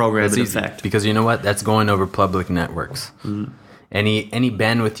that program that's in easy, effect. because you know what? That's going over public networks. Any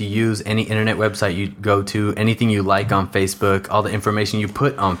bandwidth you use, any internet website you go to, anything you like on Facebook, all the information you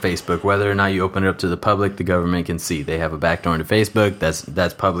put on Facebook, whether or not you open it up to the public, the government can see. They have a backdoor into Facebook.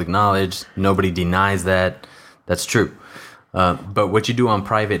 That's public knowledge. Nobody denies that. That's true. But what you do on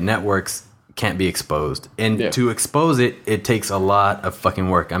private networks can't be exposed. And to expose it, it takes a lot of fucking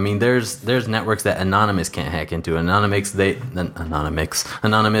work. I mean, there's networks that Anonymous can't hack into.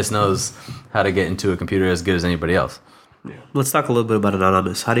 Anonymous knows how to get into a computer as good as anybody else. Let's talk a little bit about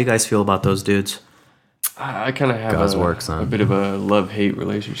Anonymous. How do you guys feel about those dudes? I kind of have God's work, son. a bit of a love-hate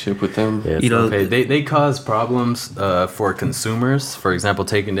relationship with them. Yeah, You know, okay. They cause problems for consumers. For example,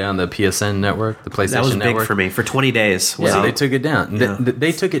 taking down the PSN network, the PlayStation That was network. big for me. For 20 days. Yeah, Wow. they took it down. Yeah.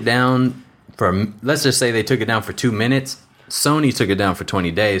 They took it down for, let's just say they took it down for 2 minutes. Sony took it down for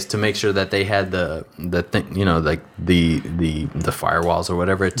 20 days to make sure that they had the thing, you know, like the firewalls or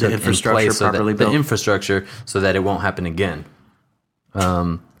whatever it took in infrastructure place, so that properly the built. infrastructure, so that it won't happen again.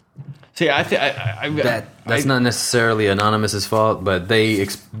 See, I think That's not necessarily Anonymous's fault, but they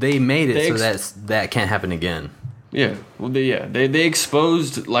made it so ex- that can't happen again. Yeah, well, they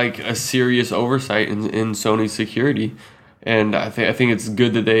exposed like a serious oversight in Sony's security, and I think it's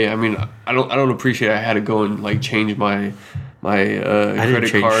good that they. I mean, I don't appreciate I had to go and like change my credit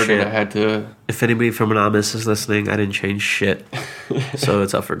change card, shit. and I had to. If anybody from Anonymous is listening, I didn't change shit. So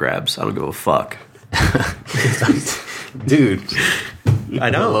it's up for grabs. I don't give a fuck. Dude, I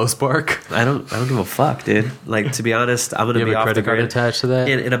know. low spark. I don't give a fuck, dude. Like, to be honest, I'm gonna You be have a off the credit card grid. attached to that?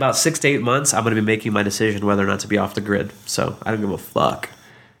 In about 6 to 8 months, I'm gonna be making my decision whether or not to be off the grid. So I don't give a fuck.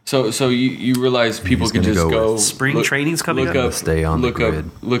 So you realize people He's can gonna just go go with spring training's coming look up. Stay on the grid.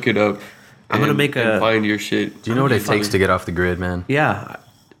 Look it up. I'm gonna make and a- find your shit. Do you know what it takes to get off the grid, man? Yeah,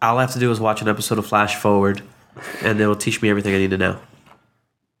 all I have to do is watch an episode of Flash Forward, and it'll teach me everything I need to know.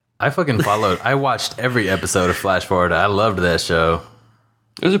 I fucking followed. I watched every episode of Flash Forward. I loved that show.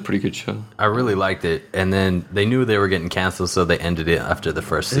 It was a pretty good show. I really liked it. And then they knew they were getting canceled, so they ended it after the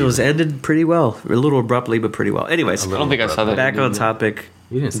first It season. was ended pretty well, a little abruptly, but pretty well. Anyways, I don't think I saw that. back on ending. topic.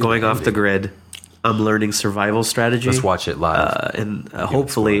 You didn't see Going the off the ending. grid. I'm learning survival strategy. Let's watch it live. And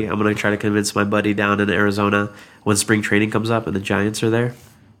hopefully, I'm going to try to convince my buddy down in Arizona when spring training comes up and the Giants are there.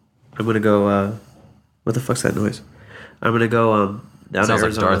 I'm going to go. What the fuck's that noise? I'm going to go down Sounds to like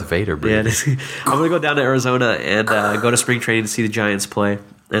Arizona. Darth Vader Yeah, breathing. it is. I'm going to go down to Arizona and go to spring training to see the Giants play.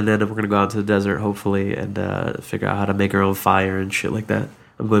 And then we're going to go out to the desert, hopefully, and figure out how to make our own fire and shit like that.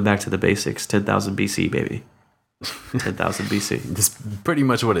 I'm going back to the basics. 10,000 BC, baby. 10,000 BC. That's pretty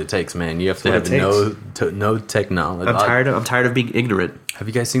much what it takes, man. You have to What have it no technology. I'm tired of being ignorant. Have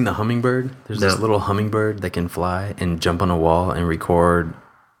you guys seen the hummingbird? There's No. this little hummingbird that can fly and jump on a wall and record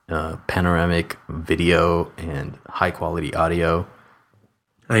panoramic video and high quality audio.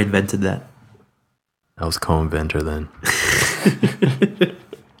 I invented that. I was co-inventor then.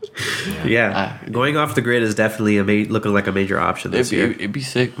 Yeah, going off the grid is definitely looking like a major option this year. It'd be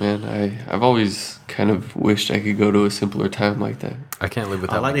sick, man. I've always kind of wished I could go to a simpler time like that. I can't live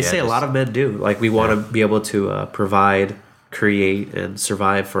without. Like my they say, a gadgets. lot of men do. Like we want to be able to provide, create, and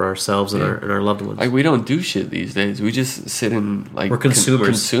survive for ourselves and our loved ones. Like we don't do shit these days. We just sit and like We're consumers.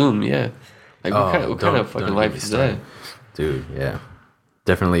 consume, yeah. Like what kind of don't fucking get life me is started. that? Dude? Yeah,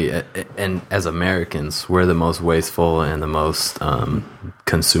 definitely. And as Americans, we're the most wasteful and the most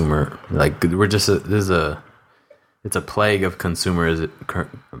consumer. Like we're just it's a plague of consumerism.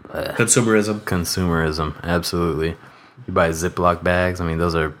 Consumerism, absolutely. You buy Ziploc bags. I mean,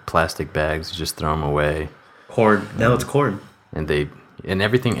 those are plastic bags. You just throw them away, Corn. Now it's corn. and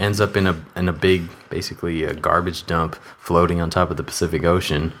everything ends up in a big, basically a garbage dump floating on top of the Pacific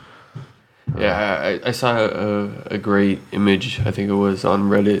Ocean. Yeah, I saw a great image. I think it was on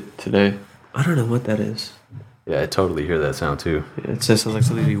Reddit today. I don't know what that is. Yeah, I totally hear that sound too. It just sounds like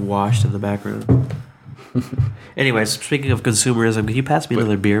something to be washed in the background. Anyways, speaking of consumerism, can you pass me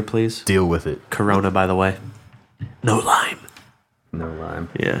another beer, please? Deal with it. Corona, by the way. No lime. No rhyme.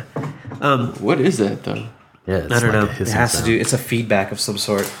 Yeah. What is that though? Yeah, it's I don't know. a It hissing has to sound. do. It's a feedback of some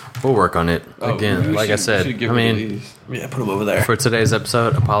sort. We'll work on it. Oh, Again, we like I should- said, we should get I rid of mean, these. Yeah, put them over there. for today's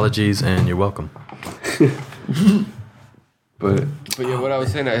episode, apologies and you're welcome. But yeah, what I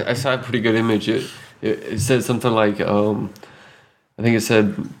was saying, I saw a pretty good image. It said something like, I think it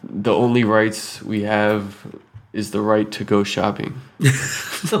said the only rights we have is the right to go shopping.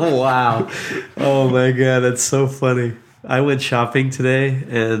 Wow. Oh my God, that's so funny. I went shopping today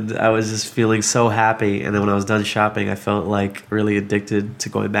and I was just feeling so happy. And then when I was done shopping, I felt like really addicted to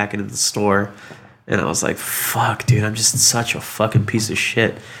going back into the store. And I was like, fuck, dude, I'm just such a fucking piece of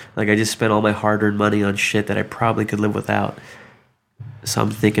shit. Like, I just spent all my hard-earned money on shit that I probably could live without. So I'm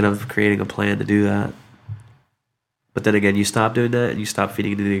thinking of creating a plan to do that. But then again, you stop doing that and you stop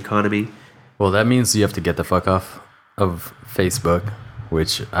feeding into the economy. Well, that means you have to get the fuck off of Facebook,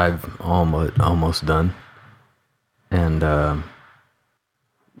 which I've almost done. And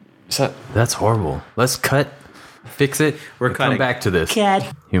that's horrible. Let's fix it. We're cutting. Come back to this.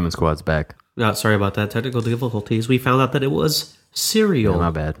 Human Squad's back. No, sorry about that. Technical difficulties. We found out that it was cereal. Yeah,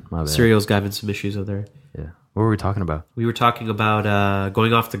 my bad. Cereal's having some issues over there. Yeah. What were we talking about? We were talking about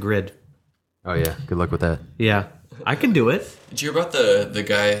going off the grid. Oh, yeah. Good luck with that. Yeah. I can do it. Did you hear about the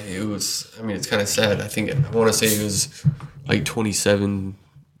guy who was, I mean, it's kind of sad. I want to say he was like 27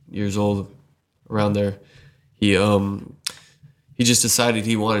 years old, around there. He just decided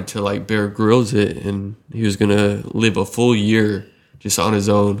he wanted to like Bear Grylls it, and he was going to live a full year just on his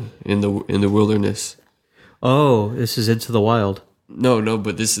own in the wilderness. Oh, this is Into the Wild. No,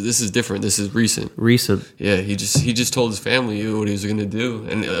 but this is different. This is recent. Yeah, he just told his family what he was going to do,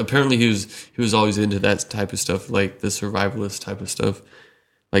 and apparently he was always into that type of stuff, like the survivalist type of stuff,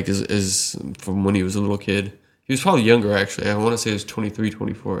 like as from when he was a little kid. He was probably younger actually. I want to say he was 23,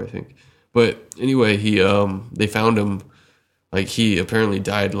 24, I think. But anyway, they found him, like he apparently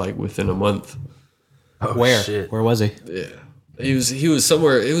died like within a month. Oh, Where? Shit. Where was he? Yeah. He was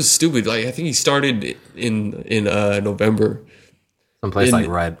somewhere. It was stupid. Like I think he started in November. Someplace like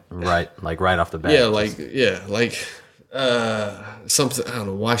right off the bat. Something, I don't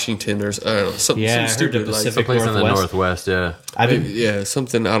know, Washington or I don't know, something Yeah, I heard stupid the like Pacific Someplace in the Northwest. Northwest, yeah. yeah,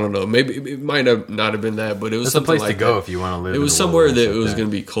 something, I don't know. Maybe it might have not have been that, but it was It's a something place like to go that. if you want to live. It was somewhere that it was going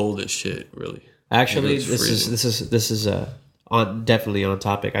to be cold as shit. Really. Actually, It was this is definitely on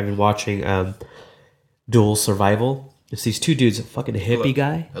topic. I've been watching Dual Survival. It's these two dudes, a fucking hippie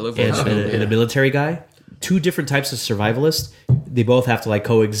guy I love and, that show, and a military guy. Two different types of survivalists. They both have to like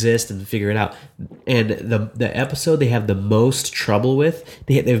coexist and figure it out. And the episode they have the most trouble with,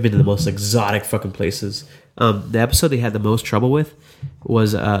 they've been to the most exotic fucking places. The episode they had the most trouble with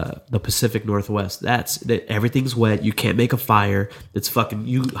was the Pacific Northwest. Everything's wet. You can't make a fire. It's fucking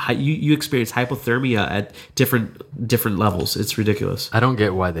you experience hypothermia at different levels. It's ridiculous. I don't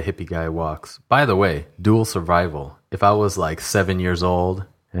get why the hippie guy walks. By the way, Dual Survival. If I was like 7 years old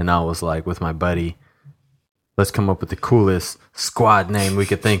and I was like with my buddy, let's come up with the coolest squad name we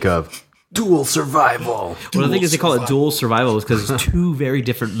could think of. Dual Survival. Well, the thing is, they call it Dual Survival because it's two very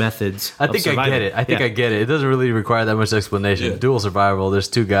different methods. I think I get it. I get it. It doesn't really require that much explanation. Yeah. Dual Survival. There's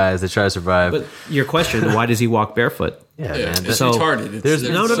two guys that try to survive. But your question, why does he walk barefoot? yeah, Yeah, man. it's So- retarded. There's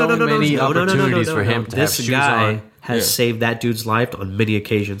It's- so many opportunities for him to have This shoes guy on. has saved that dude's life on many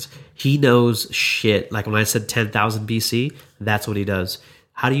occasions. He knows shit. Like when I said 10,000 BC, that's what he does.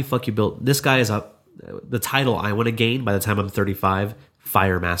 How do you build? This guy is the title I want to gain by the time I'm 35,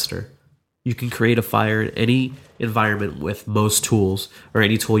 Fire Master. You can create a fire in any environment with most tools or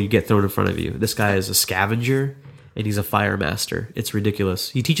any tool you get thrown in front of you. This guy is a scavenger and he's a fire master. It's ridiculous.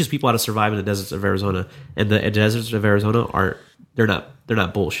 He teaches people how to survive in the deserts of Arizona, and the deserts of Arizona they're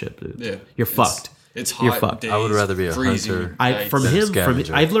not bullshit, dude. Yeah. You're fucked. It's hot. You're fucked. Days, I would rather be a freezing hunter. nights. I've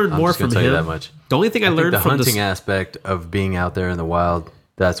Scavenger. learned I'm more just gonna from tell you him. that much. The only thing I I think learned the from hunting aspect of being out there in the wild,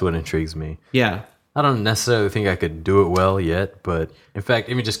 that's what intrigues me. yeah. I don't necessarily think I could do it well yet, but in fact,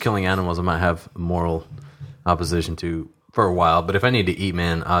 even just killing animals, I might have moral opposition to for a while. But if I need to eat,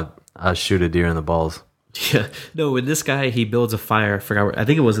 man, I'll shoot a deer in the balls. Yeah, no. When this guy he builds a fire, I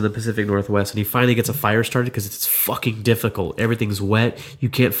think it was in the Pacific Northwest, and he finally gets a fire started because it's fucking difficult. Everything's wet. You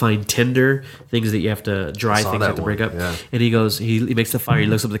can't find tinder, things that you have to dry, things you have to break up. Yeah. And he goes, he makes the fire. He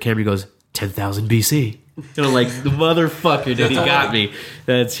looks up at the camera. He goes, 10,000 BC. You know, like the motherfucker, dude. He got me.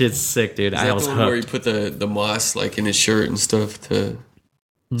 That shit's sick, dude. Is I that was the one where he hooked. put the moss like in his shirt and stuff to?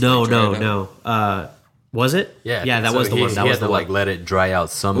 No. Was it? Yeah, That so was the he, one. That he was had the to one. like let it dry out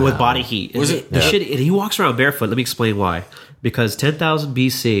somehow With body heat. Was And it? The shit, and he walks around barefoot. Let me explain why. Because 10,000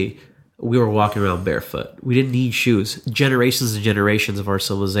 BC, we were walking around barefoot. We didn't need shoes. Generations and generations of our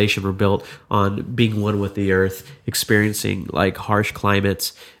civilization were built on being one with the earth, experiencing like harsh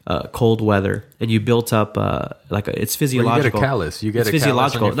climates, cold weather, and you built up it's physiological. Well, you get a callus. You get it's a callus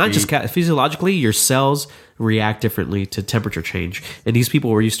physiological. on your Not just feet. physiologically, your cells react differently to temperature change. And these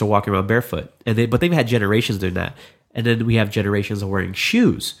people were used to walking around barefoot, but they've had generations doing that. And then we have generations of wearing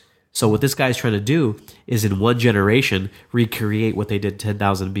shoes. So what this guy's trying to do is in one generation recreate what they did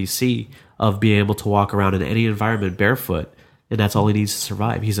 10,000 BC of being able to walk around in any environment barefoot, and that's all he needs to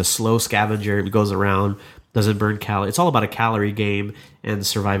survive. He's a slow scavenger. He goes around, doesn't burn calories. It's all about a calorie game and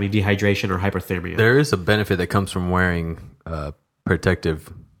surviving dehydration or hypothermia. There is a benefit that comes from wearing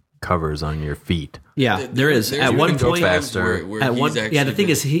protective covers on your feet. Yeah, there is. At one point, faster. The thing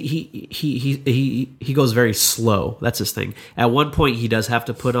is, he goes very slow. That's his thing. At one point, he does have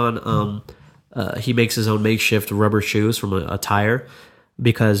to put on. He makes his own makeshift rubber shoes from a tire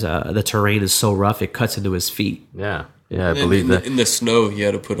because the terrain is so rough it cuts into his feet. Yeah, I believe that. In the snow, he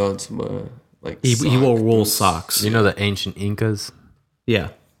had to put on some he wore wool socks. You know the ancient Incas? Yeah,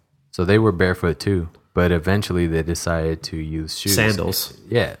 so they were barefoot too, but eventually they decided to use shoes. Sandals.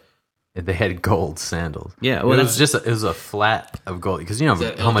 Yeah. They had gold sandals. Yeah, well, it was a flat of gold because you know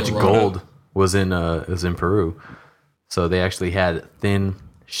how much gold was in Peru. So they actually had thin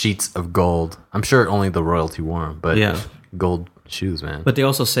sheets of gold. I'm sure only the royalty wore them, but gold shoes, man. But they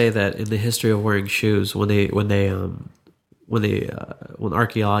also say that in the history of wearing shoes, when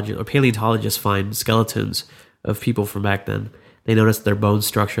archaeologists or paleontologists find skeletons of people from back then, they notice their bone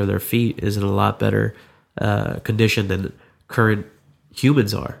structure of their feet is in a lot better condition than current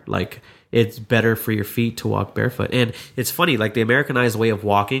humans are. Like, it's better for your feet to walk barefoot. And it's funny, like the Americanized way of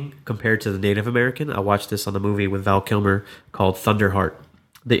walking compared to the Native American. I watched this on the movie with Val Kilmer called Thunderheart.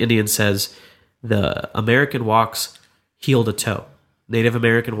 The Indian says the American walks heel to toe. Native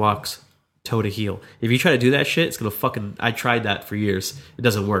American walks toe to heel. If you try to do that shit, it's gonna fucking. I tried that for years. It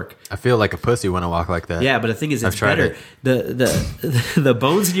doesn't work. I feel like a pussy when I walk like that. Yeah, but the thing is, it's better. The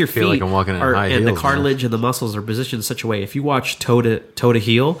bones in your feet like I'm walking in high and heels, the cartilage and the muscles are positioned in such a way. If you watch toe to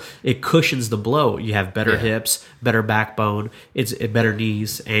heel, it cushions the blow. You have better hips, better backbone. It's better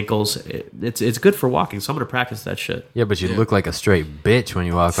knees, ankles. It's good for walking. So I'm gonna practice that shit. Yeah, but you look like a straight bitch when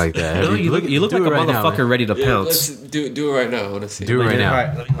you walk like that. No, you look like a motherfucker ready to pounce. Let's do it right now. I want to see. Do it right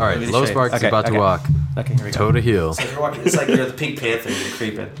now. All right, Low Sparks is about to walk. Okay, here we go. Toe to heel. So you're walking, it's like you're the Pink Panther. You're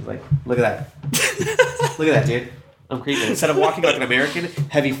creeping. Like, look at that. Look at that, dude. I'm creeping. Instead of walking like an American,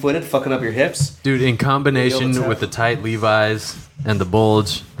 heavy-footed, fucking up your hips. Dude, in combination with the tight Levi's and the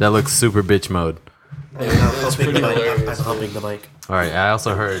bulge, that looks super bitch mode. I'm humping the mic. All right, I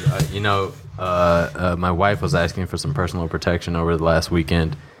also heard, my wife was asking for some personal protection over the last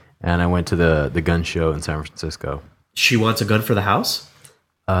weekend, and I went to the gun show in San Francisco. She wants a gun for the house?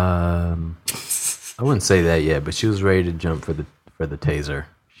 I wouldn't say that yet, but she was ready to jump for the taser.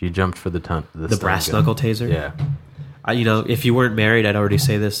 She jumped for the brass knuckle taser. Yeah. If you weren't married, I'd already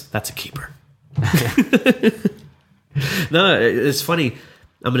say this. That's a keeper. No, it's funny.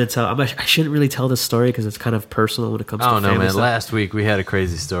 I'm gonna tell. I shouldn't really tell this story because it's kind of personal when it comes to family man. stuff. Last week we had a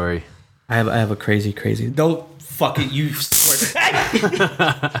crazy story. I have a crazy. Don't fucking you swear.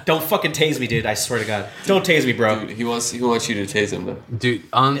 Don't fucking tase me, dude. I swear to God. Don't tase me, bro. Dude, he wants you to tase him, though. Dude,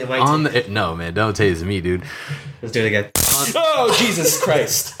 no, man, don't tase me, dude. Let's do it again. Oh, Jesus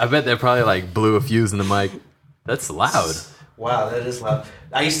Christ. I bet that probably like blew a fuse in the mic. That's loud. Wow, that is loud.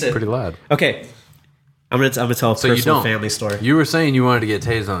 I used to pretty loud. Okay. I'm gonna tell a personal family story. You were saying you wanted to get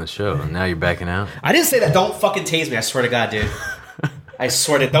tased on the show, and now you're backing out. I didn't say that. Don't fucking tase me. I swear to God, dude. I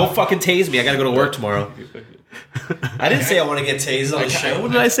swear to don't fucking tase me. I gotta go to work tomorrow. I didn't say I want to get tased on the show.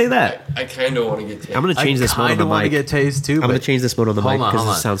 When did I say that? I kind of want to get tased. I'm gonna change this mode on the mic. I want to get tased too. I'm gonna change this mode on the mic because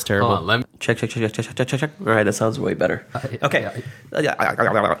this sounds terrible. Hold on, check. All right, that sounds way better. Okay.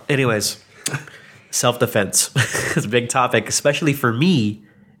 Anyways, self-defense is a big topic, especially for me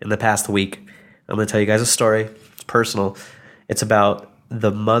in the past week. I'm gonna tell you guys a story. It's personal. It's about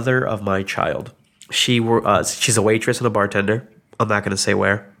the mother of my child. She's a waitress and a bartender. I'm not gonna say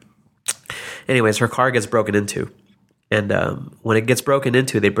where. Anyways, her car gets broken into. And when it gets broken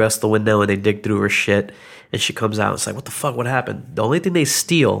into, they bust the window and they dig through her shit. And she comes out and it's like, what the fuck? What happened? The only thing they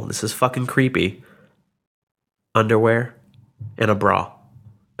steal, this is fucking creepy, underwear and a bra.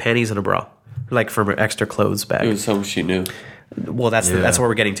 Panties and a bra. Like from her extra clothes bag. It was something she knew. Well, that's what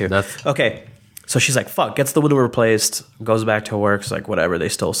we're getting to. Okay. So she's like, fuck, gets the window replaced, goes back to work. It's like, whatever. They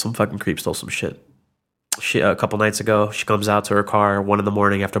stole some fucking creep, stole some shit. A couple nights ago, she comes out to her car 1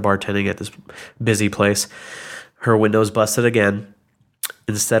 a.m. after bartending at this busy place. Her window's busted again.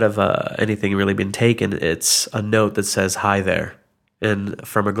 Instead of anything really being taken, it's a note that says, hi there. And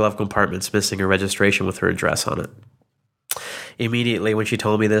from her glove compartment, it's missing her registration with her address on it. Immediately when she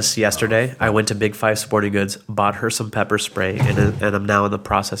told me this yesterday, I went to Big 5 Sporting Goods, bought her some pepper spray, and I'm now in the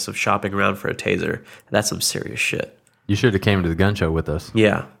process of shopping around for a taser. That's some serious shit. You should have came to the gun show with us.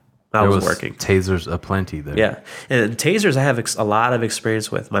 Yeah. I was working. Tasers aplenty there. Yeah. And tasers I have a lot of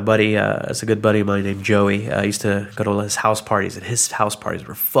experience with. My buddy, it's a good buddy of mine named Joey. I used to go to his house parties, and his house parties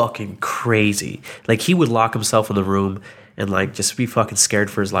were fucking crazy. Like, he would lock himself in the room and like just be fucking scared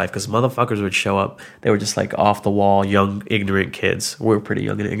for his life because motherfuckers would show up. They were just like off the wall, young, ignorant kids. We were pretty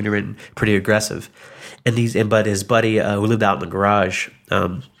young and ignorant, and pretty aggressive. But his buddy who lived out in the garage,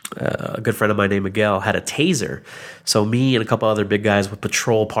 a good friend of mine named Miguel, had a taser. So me and a couple other big guys would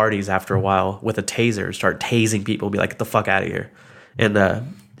patrol parties after a while with a taser, start tasing people, be like, "Get the fuck out of here!" And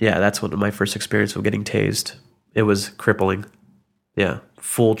yeah, that's one of my first experience of getting tased. It was crippling. Yeah,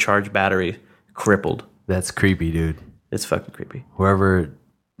 full charge battery, crippled. That's creepy, dude. It's fucking creepy. Whoever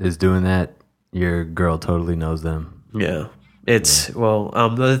is doing that, your girl totally knows them. Yeah.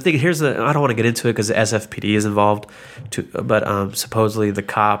 The thing here's I don't want to get into it because the SFPD is involved, but supposedly the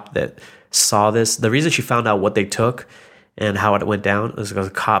cop that saw this, the reason she found out what they took and how it went down is because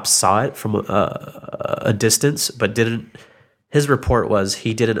the cop saw it from a distance, but didn't. His report was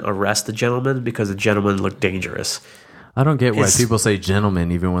he didn't arrest the gentleman because the gentleman looked dangerous. I don't get why people say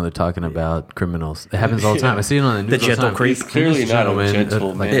gentleman even when they're talking about criminals. It happens all the time. I see it on the news. The gentle creep. He's clearly not a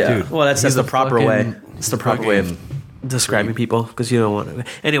gentleman. Dude, well, that's the proper way. It's the proper way of describing people because you don't want to.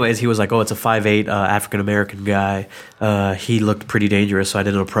 Anyways, he was like, "Oh, it's a 5'8" African American guy. He looked pretty dangerous, so I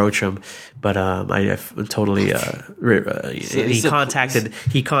didn't approach him." But I totally he contacted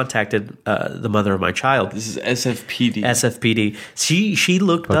the mother of my child. This is SFPD. SFPD. She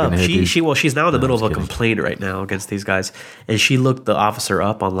looked up. She's now in the middle of a complaint right now against these guys, and she looked the officer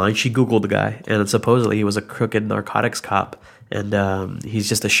up online. She Googled the guy, and supposedly he was a crooked narcotics cop, and he's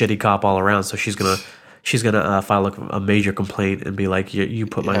just a shitty cop all around. So she's gonna file a major complaint and be like, you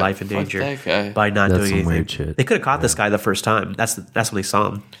put my life in danger by not doing anything. Weird shit. They could have caught this guy the first time. That's when they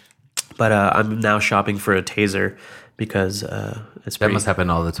saw him. But I'm now shopping for a taser because that must happen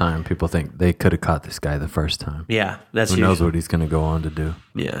all the time. People think they could have caught this guy the first time. Yeah, that's who knows what he's going to go on to do.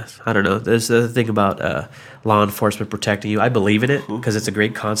 Yeah, I don't know. There's the thing about law enforcement protecting you. I believe in it because it's a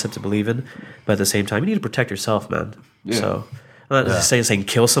great concept to believe in. But at the same time, you need to protect yourself, man. Yeah. So I'm not saying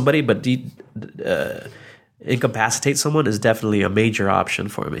kill somebody, but incapacitate someone is definitely a major option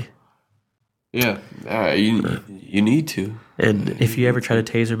for me. Yeah, you need to. And if you ever try to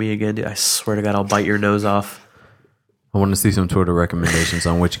taser me again, dude, I swear to God, I'll bite your nose off. I want to see some Twitter recommendations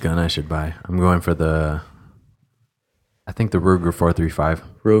on which gun I should buy. I'm going for the Ruger 435.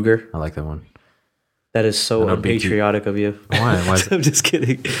 Ruger? I like that one. That is so unpatriotic of you. Why? I'm just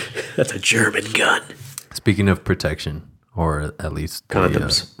kidding. That's a German gun. Speaking of protection, or at least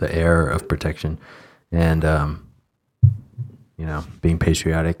condoms, the air of protection, and being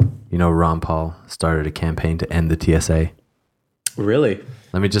patriotic. Ron Paul started a campaign to end the TSA. Really?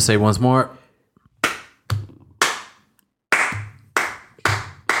 Let me just say once more.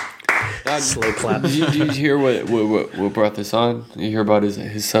 Slow clap. Did you hear what brought this on? You hear about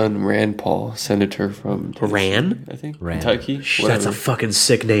his son Rand Paul, senator from Rand? I think Rand. Kentucky. That's a fucking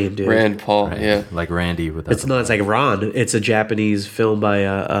sick name, dude. Rand Paul, yeah, like Randy. It's like Ron. It's a Japanese film by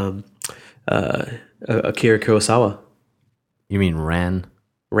Akira Kurosawa. You mean Ran?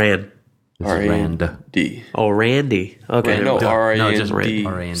 Rand. R-A-N-D. Oh, Randy. Okay. No, R-A-N-D. Just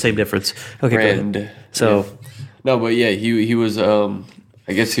Rand. Same difference. Okay, Rand. go ahead. So, no, but yeah, he was.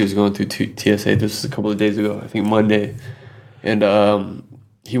 I guess he was going through TSA. This was a couple of days ago. I think Monday, and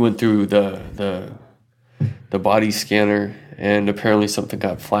he went through the body scanner, and apparently something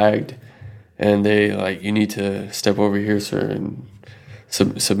got flagged, and they like, you need to step over here, sir, and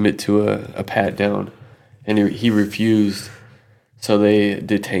submit to a pat down, and he refused. So they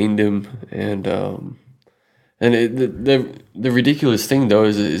detained him, and the ridiculous thing though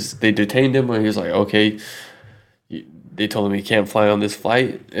is they detained him, and he was like, okay. They told him he can't fly on this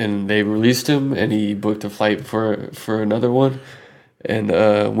flight, and they released him, and he booked a flight for another one, and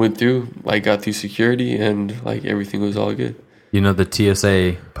went through, got through security, and everything was all good. The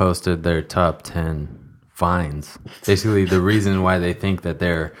TSA posted their top 10 fines. Basically, the reason why they think that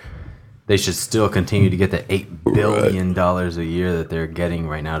they should still continue to get the $8 billion a year that they're getting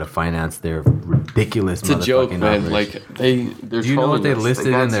right now to finance their ridiculous. It's a joke, man. Operation. They're. Do you know what they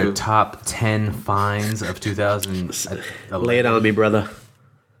listed in their top 10 fines of 2011? Lay it on me, brother.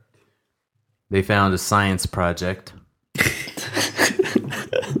 They found a science project.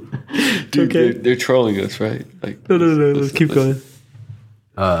 Dude, okay. They're trolling us, right? No. Let's keep going.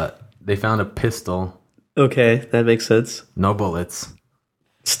 They found a pistol. Okay, that makes sense. No bullets.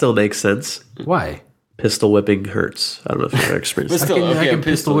 Still makes sense. Why? Pistol whipping hurts. I don't know if you've ever experienced that. I can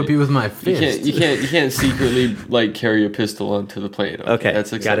pistol whip you with my fist. You can't secretly carry a pistol onto the plane. Okay,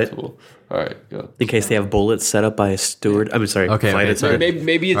 that's acceptable. All right, go. In case they have bullets set up by a steward. I'm sorry. Okay, sorry.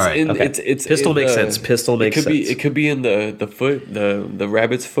 Maybe it's right. in. Okay. It's pistol in makes sense. Pistol makes sense. It could be in the foot, the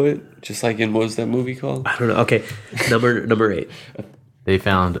rabbit's foot, just like in what was that movie called? I don't know. Okay, number 8. They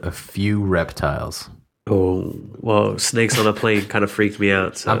found a few reptiles. Oh, well, snakes on a plane kind of freaked me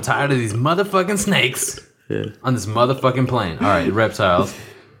out. So. I'm tired of these motherfucking snakes on this motherfucking plane. All right, reptiles.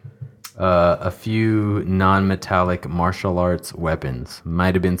 A few non-metallic martial arts weapons.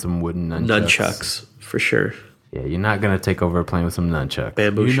 Might have been some wooden nunchucks. Nunchucks, for sure. Yeah, you're not going to take over a plane with some nunchucks.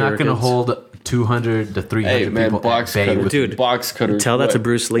 Bamboo You're not going to shurikens. hold 200 to 300 Hey man, people box at bay cutter, with Dude, box cutter. tell that to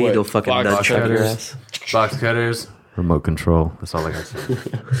Bruce Lee, he'll fucking nunchuck your cutters. ass. box cutters, remote control. That's all I got to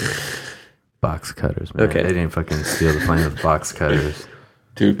say. Box cutters, man. Okay. They didn't fucking steal the plane with box cutters.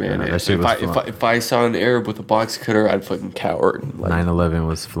 Dude, man, that if, shit if, was I, fun. if I saw an Arab with a box cutter, I'd fucking cower. Like, 9/11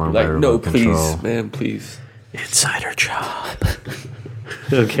 was flown by like remote no, control. please, man, please. Insider job.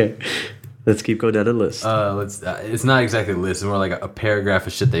 Okay. Let's keep going down the list. It's not exactly a list. It's more like a paragraph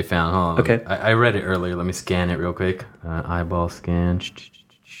of shit they found. Hold on. Okay. I read it earlier. Let me scan it real quick. Eyeball scan.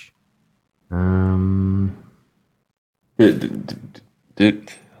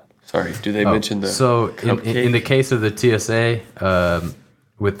 Sorry, do they mention the So cupcake? in the case of the TSA,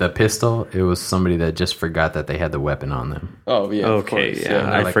 with the pistol, it was somebody that just forgot that they had the weapon on them. Oh yeah, of Okay, course, yeah. They're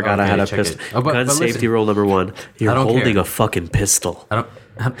I like, forgot I okay, had a check pistol. it. Oh, but Gun listen, safety rule number 1. You're I don't holding care. a fucking pistol. I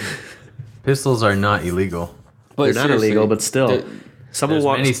don't. Pistols are not illegal. But They're not seriously, illegal, but still. the- Someone There's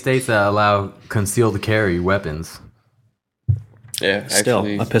walks... many states that allow concealed carry weapons. yeah, Still,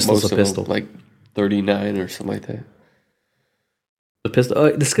 actually, a pistol's most a of them, pistol. like 39 or something like that. The pistol.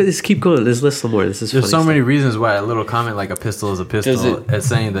 Oh, this keep going. Let's list some more. This is There's funny so stuff. many reasons why a little comment like a pistol is a pistol. Does it- It's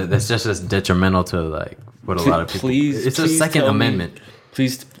saying that that's just as detrimental to like what a lot of people. Please, it's a please Second tell me- Amendment.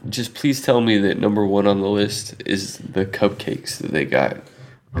 Please tell me that number 1 on the list is the cupcakes that they got.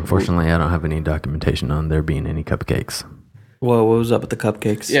 Unfortunately, I don't have any documentation on there being any cupcakes. Whoa, what was up with the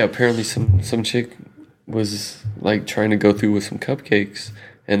cupcakes? Yeah, apparently some chick was like trying to go through with some cupcakes,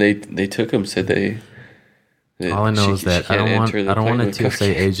 and they took them. Said they. that All I know she- is she that I can't don't want enter the I don't plane want a with TSA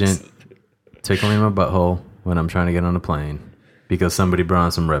cupcakes. agent tickling my butthole when I'm trying to get on a plane because somebody brought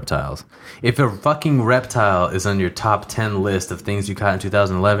on some reptiles. If a fucking reptile is on your top 10 list of things you caught in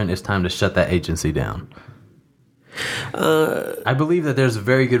 2011, it's time to shut that agency down. I believe that there's a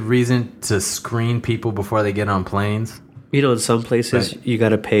very good reason to screen people before they get on planes. You know, in some places, you got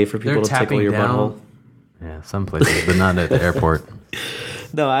to pay for people They're to tickle tapping your down. butthole. Yeah, some places, but not at the airport.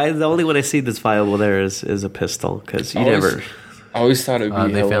 No, the only one I see that's viable there is a pistol, because you Always- never... I always thought it'd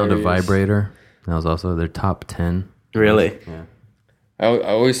be They found a hilarious. vibrator. That was also their top 10. Really? Yeah. I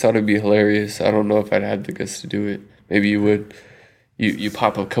always thought it'd be hilarious. I don't know if I'd have the guts to do it. Maybe you would. You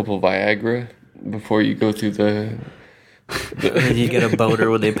pop a couple of Viagra before you go through the And you get a boner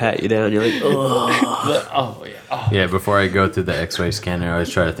when they pat you down. You're like, oh. oh yeah. Oh. Yeah, before I go through the X-ray scanner, I always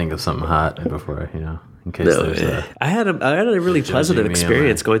try to think of something hot before in case No, there's I had a really pleasant judging me,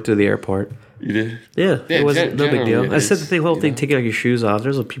 experience going through the airport. You did? Yeah, it wasn't no big generally deal. it I said is, the whole you thing, know? taking out your shoes off.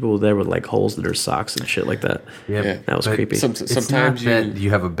 There's people there with like holes in their socks and shit like that. Yeah, That was but creepy. Some, It's sometimes not that you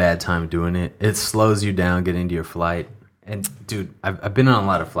have a bad time doing it. It slows you down getting into your flight. And dude, I've been on a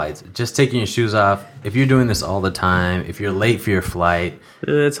lot of flights. Just taking your shoes off. If you're doing this all the time, if you're late for your flight,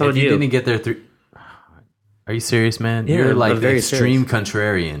 It's on if you you. didn't get there through. Are you serious, man? Yeah, You're like I'm the very extreme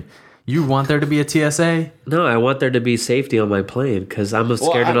contrarian. You want there to be a TSA? No, I want there to be safety on my plane because I'm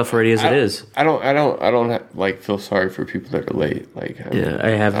scared enough already as it is. I don't like feel sorry for people that are late. Like Yeah, I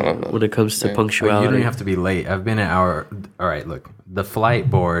have. I don't know. When it comes to Yeah. But punctuality, you don't even have to be late. I've been at our. All right, look, the flight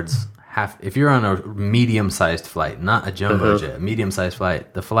boards if you're on a medium-sized flight, not a jumbo jet, medium-sized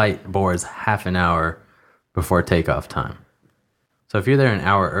flight, the flight boards half an hour before takeoff time. So if you're there an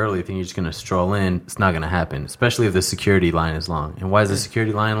hour early, thinking you're just going to stroll in, it's not going to happen, especially if the security line is long. And why is the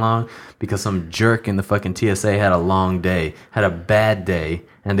security line long? Because some jerk in the fucking TSA had a long day, had a bad day,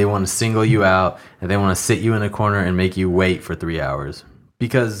 and they want to single you out, and they want to sit you in a corner and make you wait for 3 hours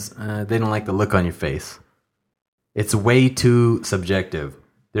because they don't like the look on your face. It's way too subjective.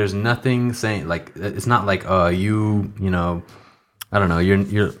 There's nothing saying, like, it's not like, you know, I don't know,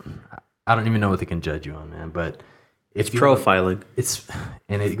 you're, I don't even know what they can judge you on, man, but it's profiling.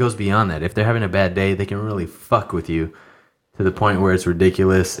 And it goes beyond that. If they're having a bad day, they can really fuck with you to the point where it's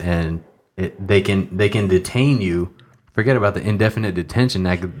ridiculous, and they can detain you. Forget about the indefinite detention.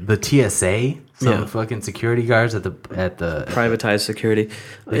 Like the TSA, some fucking security guards at the privatized security.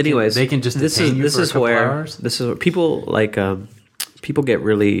 Anyways, they can just detain you for a couple hours. This is where people like people get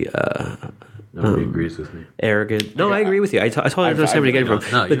really Nobody agrees with me. arrogant. No, I agree with you. I totally understand where you're getting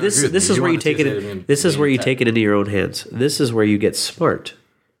from. No, you But don't this agree with this me. is You where you want take the it. TSA to This is where you be take it into your own hands. This is where you get smart.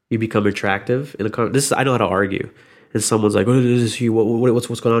 You become attractive in a this is, I know how to argue. And someone's like, "Oh, this is you.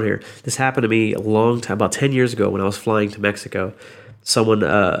 What's going on here?" This happened to me a long time, about 10 years ago, when I was flying to Mexico, someone,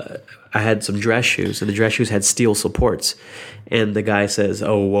 I had some dress shoes, and the dress shoes had steel supports. And the guy says,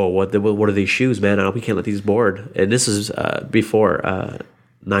 "Oh, whoa, what are these shoes, man? We can't let these board." And this is before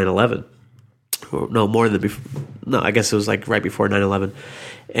 9/11. No, more than before. No, I guess it was like right before 9/11.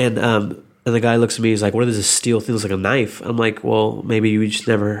 And the guy looks at me. He's like, "What is this steel thing? It's like a knife." I'm like, "Well, maybe you just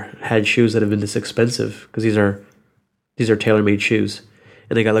never had shoes that have been this expensive because these are tailor-made shoes."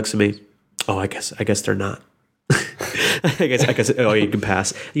 And the guy looks at me. "Oh, I guess they're not." I guess. Oh, you can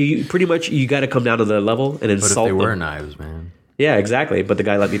pass. You pretty much you got to come down to the level and insult them. But if they were knives, man. Yeah, exactly. But the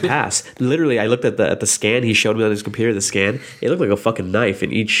guy let me pass. Literally, I looked at the scan. He showed me on his computer the scan. It looked like a fucking knife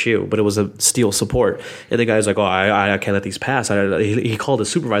in each shoe, but it was a steel support. And the guy was like, "Oh, I can't let these pass." He called a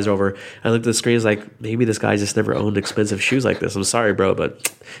supervisor over. I looked at the screen. He's like, "Maybe this guy just never owned expensive shoes like this. I'm sorry, bro,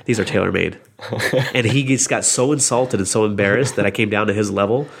 but these are tailor made." And he just got so insulted and so embarrassed that I came down to his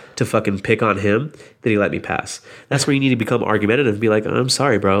level to fucking pick on him that he let me pass. That's where you need to become argumentative and be like, "I'm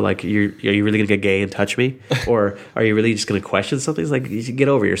sorry, bro. Like, are you really gonna get gay and touch me, or are you really just gonna question something?" It's like, you should get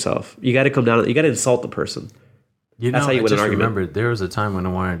over yourself. You got to come down. You got to insult the person. That's how you win an argument. Remember, there was a time when I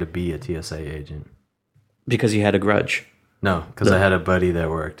wanted to be a TSA agent because you had a grudge. No, because I had a buddy that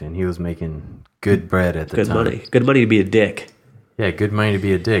worked and he was making good bread at the time. Good money to be a dick. Yeah, good money to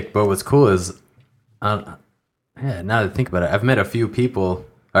be a dick. But what's cool is, now that I think about it, I've met a few people.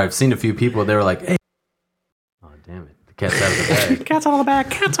 Or I've seen a few people. They were like, "Hey, oh damn it, the cat's out of the bag." Cat's out of the bag.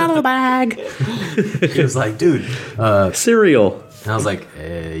 Cat's out of the bag. He was like, "Dude, cereal." And I was like,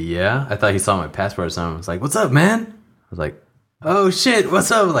 "Yeah." I thought he saw my passport or something. I was like, "What's up, man?" I was like, "Oh shit,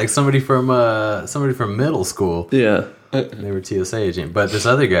 what's up?" Like somebody from middle school. Yeah, they were TSA agent. But this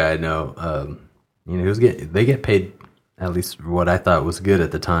other guy I know, they get paid at least what I thought was good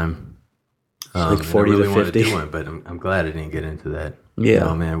at the time. Like 40 to 50. But I'm glad I didn't get into that. Yeah,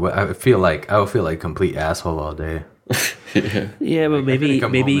 oh man, I would feel like a complete asshole all day. Yeah, but maybe you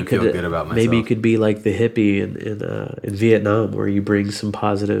could be like the hippie in Vietnam, where you bring some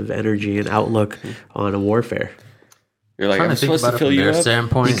positive energy and outlook on a warfare. You're like, I'm supposed to fill you up.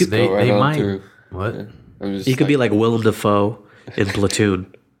 Standpoint, they might. Through. What? You could be like Willem Dafoe in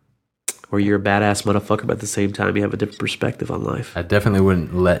Platoon, where you're a badass motherfucker, but at the same time you have a different perspective on life. I definitely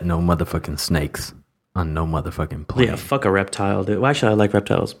wouldn't let no motherfucking snakes on no motherfucking plane. Yeah, fuck a reptile, dude. Well, actually, I like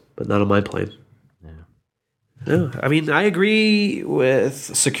reptiles, but not on my plane. Yeah, I mean, I agree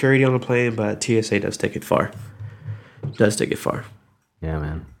with security on a plane, but TSA does take it far. Yeah,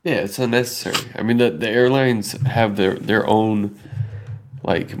 man. Yeah, it's unnecessary. I mean, the airlines have their own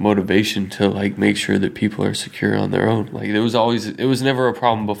like motivation to like make sure that people are secure on their own. Like it was never a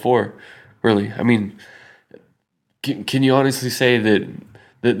problem before, really. I mean, can you honestly say that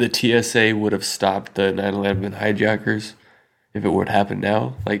the TSA would have stopped the 9/11 hijackers if it would happen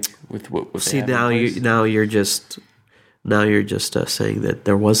now? Like with what? See, now you're just saying that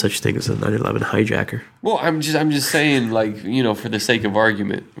there was such thing as a 9/11 hijacker. Well, I'm just saying, like, for the sake of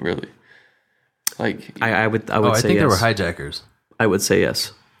argument, really. Like, I would say I think yes. there were hijackers. I would say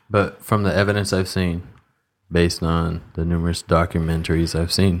yes. But from the evidence I've seen, based on the numerous documentaries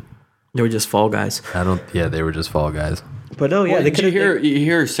I've seen, they were just fall guys. They were just fall guys. But no, yeah, well, you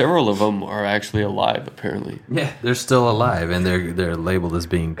hear several of them are actually alive, apparently. Yeah, they're still alive, and they're labeled as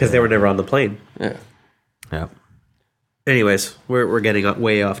being because they were never on the plane. Yeah. Yeah. Anyways, we're getting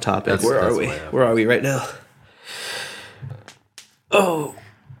way off topic. Where are we? Where are we right now? Oh,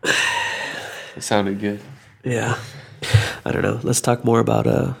 it sounded good. Yeah. I don't know. Let's talk more about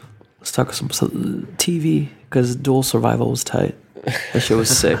some TV, because Dual Survival was tight. That shit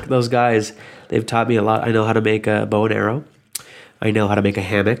was sick. Those guys, they've taught me a lot. I know how to make a bow and arrow. I know how to make a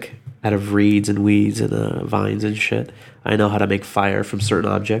hammock out of reeds and weeds and vines and shit. I know how to make fire from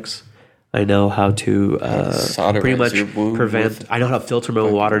certain objects. I know how to pretty much prevent. I know how to filter my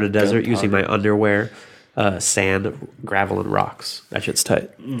water in the desert using my underwear, sand, gravel, and rocks. That shit's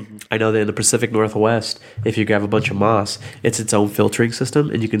tight. Mm-hmm. I know that in the Pacific Northwest, if you grab a bunch of moss, it's its own filtering system,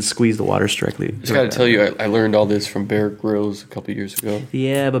 and you can squeeze the water directly. Just got to tell you, I leared all this from Bear Grylls a couple years ago.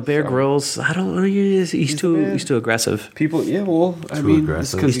 Yeah, but Bear Grylls, I don't know. He's too aggressive. People, yeah, well, I mean,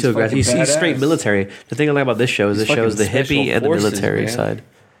 he's too aggressive. He's straight military. The thing I like about this show is it shows the hippie and the military side.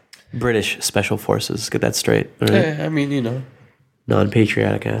 British Special Forces. Get that straight. Right? Yeah, I mean,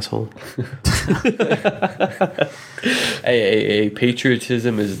 non-patriotic asshole. Hey,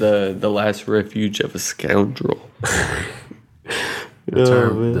 patriotism is the last refuge of a scoundrel. The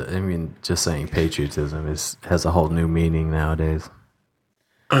term, just saying patriotism has a whole new meaning nowadays.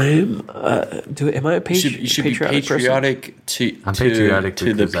 Am I a you should be patriotic to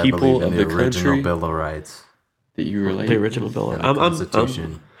the people of the country. Original Bill of Rights. That you relate. The original Bill of Rights.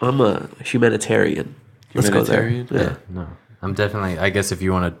 I'm a humanitarian. Humanitarian? Let's go there. Yeah. No. I'm definitely. I guess if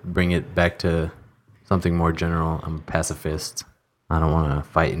you want to bring it back to something more general, I'm a pacifist. I don't want to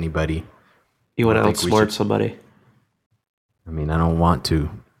fight anybody. You want to think we outsmart should- somebody. I mean, I don't want to,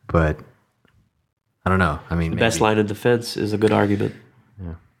 but I don't know. I mean, The best line of defense is a good argument.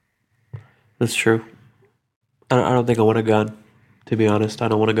 Yeah. That's true. I don't think I want a gun, to be honest. I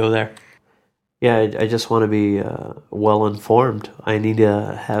don't want to go there. Yeah, I just want to be well informed. I need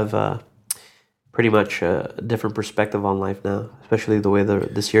to have pretty much a different perspective on life now, especially the way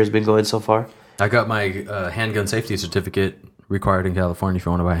this year's been going so far. I got my handgun safety certificate required in California if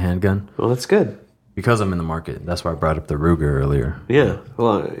you want to buy a handgun. Well, that's good. Because I'm in the market. That's why I brought up the Ruger earlier. Yeah.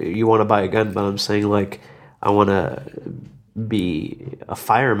 Well, you want to buy a gun, but I'm saying, like, I want to be a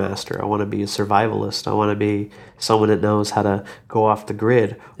fire master. I want to be a survivalist. I want to be someone that knows how to go off the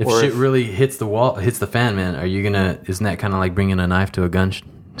grid. If shit really hits the wall, hits the fan, man, are you gonna? Isn't that kind of like bringing a knife to a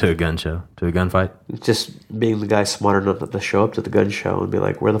gunfight? Just being the guy smart enough to show up to the gun show and be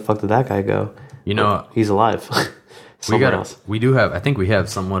like, where the fuck did that guy go? You know, he's alive. We do have. I think we have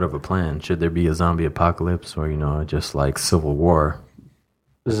somewhat of a plan. Should there be a zombie apocalypse, or just like civil war?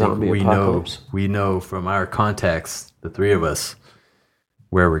 Zombie apocalypse. We know from our contacts, the three of us,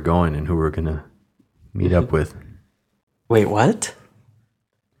 where we're going and who we're gonna meet up with. Wait, what?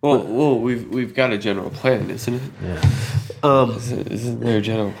 Well, we've got a general plan, isn't it? Yeah. Isn't there a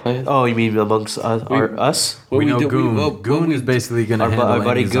general plan? Oh, you mean amongst us? We know Goon. Goon is basically going to handle our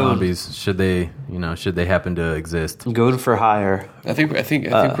buddy any Goon. zombies should they happen to exist. Goon for hire. I think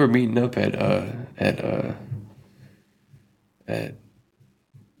we're meeting up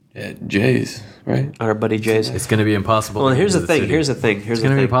at Jay's, right? Our buddy Jay's. It's going to be impossible. Well, to here's get the into thing. city. Here's the thing. It's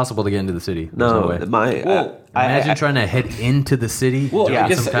going to be impossible to get into the city. There's no way. Imagine trying to head into the city. Well, during I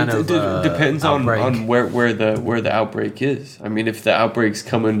guess some kind it of depends on outbreak. where the outbreak is. I mean, if the outbreak's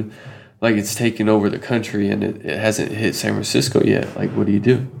coming, like it's taking over the country and it hasn't hit San Francisco yet, like what do you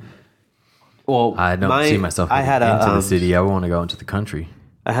do? Well, I don't see myself heading into the city. I want to go into the country.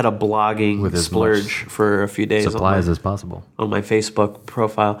 I had a blogging with as splurge much for a few days supplies as possible on my Facebook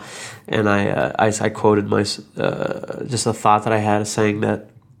profile, and I quoted my just a thought that I had saying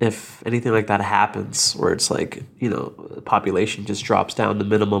that if anything like that happens, where it's like the population just drops down to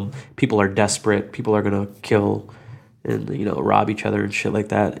minimum, people are desperate, people are gonna kill and rob each other and shit like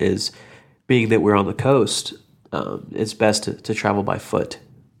that. Is being that we're on the coast, it's best to travel by foot.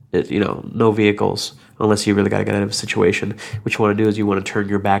 No vehicles unless you really got to get out of a situation. What you want to do is you want to turn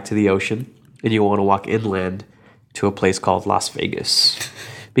your back to the ocean and you want to walk inland to a place called Las Vegas.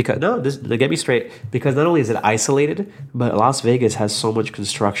 Because get me straight. Because not only is it isolated, but Las Vegas has so much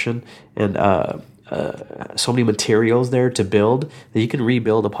construction and so many materials there to build that you can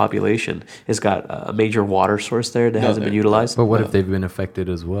rebuild a population. It's got a major water source there that hasn't been utilized. But what if they've been affected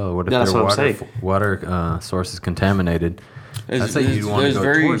as well? What if their water source is contaminated? There's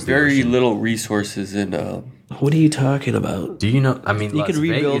very little resources in. What are you talking about? Do you know? I mean, you can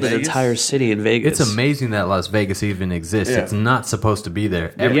rebuild an entire city in Vegas. It's amazing that Las Vegas even exists. Yeah. It's not supposed to be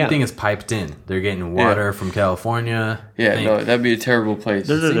there. Everything is piped in. They're getting water from California. Yeah, no, that'd be a terrible place.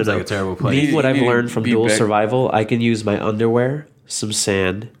 No. Seems like a terrible place. Being what I've learned from dual survival, I can use my underwear, some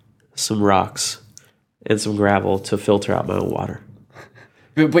sand, some rocks, and some gravel to filter out my own water.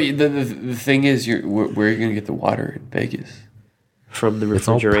 But the thing is, where are you going to get the water in Vegas? From the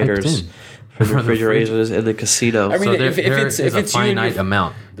refrigerators. From the refrigerators in the casino. I mean, so if it's a finite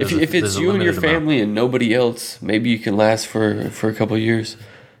amount. If it's you and your family and nobody else, maybe you can last for a couple of years.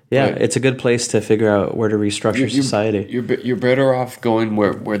 Yeah, it's a good place to figure out where to restructure society. You're better off going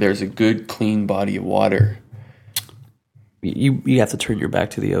where there's a good, clean body of water. You have to turn your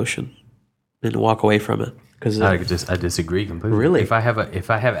back to the ocean and walk away from it. I disagree completely. Really? If I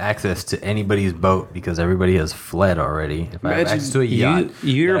have access to anybody's boat because everybody has fled already, if I have access to a yacht,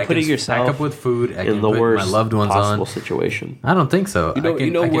 you're putting yourself back up with food. I in can the put worst my loved ones possible on. situation. I don't think so. I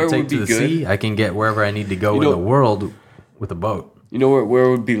can where take would to be the good? sea. I can get wherever I need to go in the world with a boat. You know where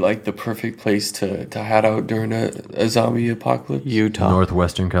would be like the perfect place to hide out during a zombie apocalypse? Utah.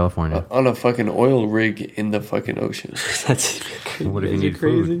 Northwestern California. On a fucking oil rig in the fucking ocean. That's what if you need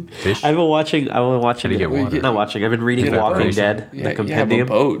crazy. Food? Fish? I've been watching. get water? Not watching. I've been reading The Walking Dead, the compendium. You have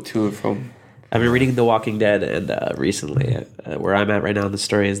a boat to it from. I've been reading The Walking Dead, and recently, where I'm at right now in the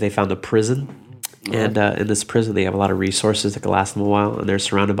story is they found a prison, and in this prison they have a lot of resources that can last them a while, and they're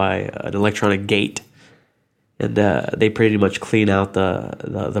surrounded by an electronic gate. And they pretty much clean out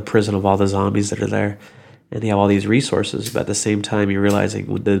the prison of all the zombies that are there. And they have all these resources. But at the same time, you're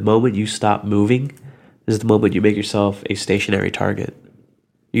realizing the moment you stop moving is the moment you make yourself a stationary target.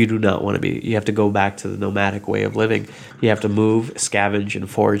 You do not want to be. You have to go back to the nomadic way of living. You have to move, scavenge, and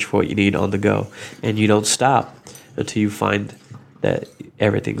forage for what you need on the go. And you don't stop until you find that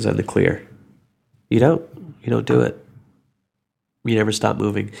everything's in the clear. You don't do it. You never stop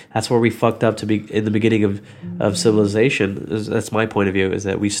moving. That's where we fucked up in the beginning of civilization. That's my point of view, is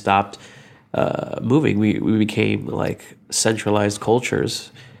that we stopped moving. We became like centralized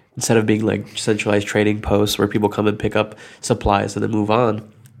cultures instead of being like centralized trading posts where people come and pick up supplies and then move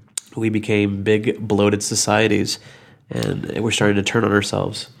on. We became big bloated societies, and we're starting to turn on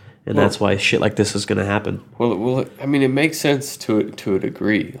ourselves. And that's why shit like this is going to happen. Well, I mean, it makes sense to a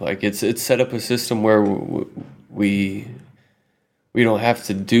degree. Like it's set up a system where we don't have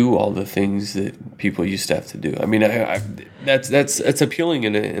to do all the things that people used to have to do. I mean, that's appealing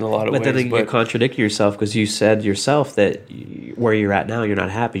in a lot of ways. But then you're contradicting yourself, because you said yourself that where you're at now, you're not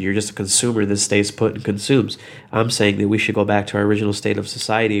happy. You're just a consumer that stays put and consumes. I'm saying that we should go back to our original state of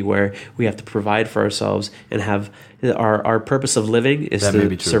society where we have to provide for ourselves and have our purpose of living is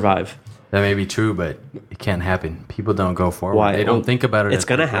to survive. That may be true, but it can't happen. People don't go forward. Why? They don't think about it. It's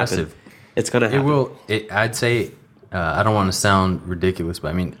going to happen. It's going to happen. It will. I'd say. I don't want to sound ridiculous, but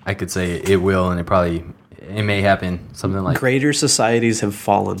I mean, I could say it will, and it may happen. Something like greater societies have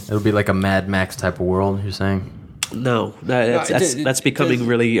fallen. It'll be like a Mad Max type of world. You're saying? No, that's becoming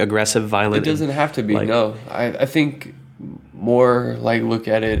really aggressive, violent. It doesn't have to be. No, I think more like look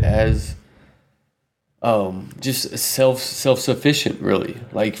at it as just self-sufficient, really.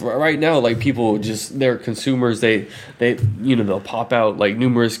 Like right now, like people they're consumers. They'll pop out like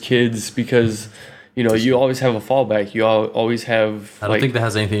numerous kids because. You always have a fallback. You always have. I don't think that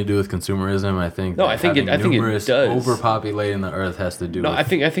has anything to do with consumerism. I think. No, I think it does. Overpopulating the earth has to do. No, I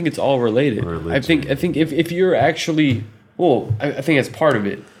think it's all related. Religion. I think if you're actually I think it's part of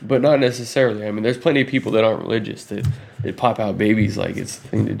it, but not necessarily. I mean, there's plenty of people that aren't religious that pop out babies like it's the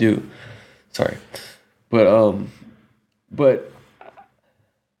thing to do. Sorry, but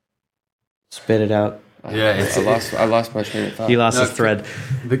spit it out. Yeah, I lost my train of thought. He lost his thread.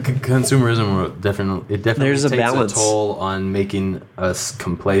 The consumerism will definitely there's takes a a toll on making us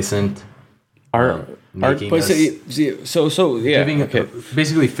complacent. Basically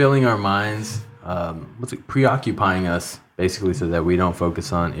filling our minds, preoccupying us, basically, so that we don't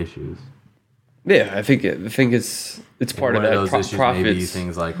focus on issues. Yeah, I think it's part of that. Those issues profits, maybe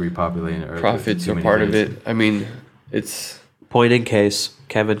things like repopulating the earth. Profits are part of it. I mean, it's point in case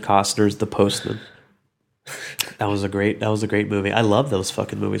Kevin Costner's The Postman. That was a great movie. I love those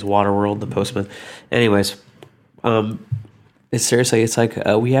fucking movies. Waterworld, The Postman. Anyways, it's like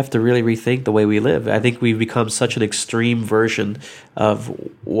we have to really rethink the way we live. I think we've become such an extreme version of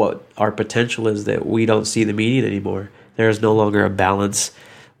what our potential is that we don't see the meaning anymore. There is no longer a balance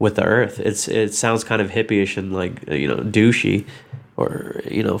with the earth. It sounds kind of hippie-ish and like douchey, or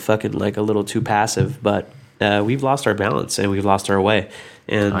fucking like a little too passive, but we've lost our balance and we've lost our way.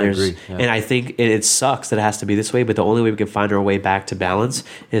 And I agree, yeah. And I think it sucks that it has to be this way, but the only way we can find our way back to balance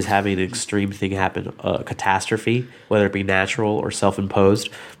is having an extreme thing happen, a catastrophe, whether it be natural or self-imposed,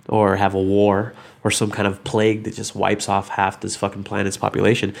 or have a war or some kind of plague that just wipes off half this fucking planet's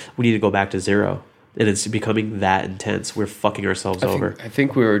population. We need to go back to zero. And it's becoming that intense. We're fucking ourselves over. I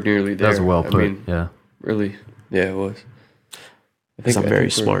think we were nearly there. That's well put. Yeah. Really. Yeah, it was. Because I'm very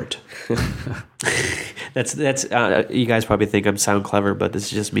smart. That's you guys probably think I'm sound clever, but this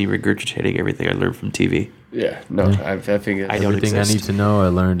is just me regurgitating everything I learned from TV. Yeah, no, I think I don't everything exist. I need to know I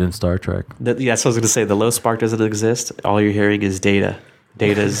learned in Star Trek. That's what I was going to say. The low spark doesn't exist. All you're hearing is Data.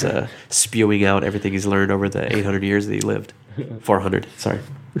 Data's spewing out everything he's learned over the 800 years that he lived. 400, sorry.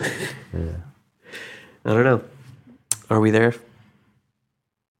 Yeah. I don't know. Are we there?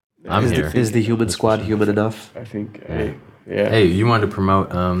 I'm here. Is the human squad human enough? I think. Yeah. Hey, you wanted to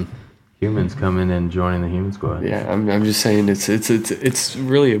promote humans coming and joining the human squad? Yeah, I'm just saying it's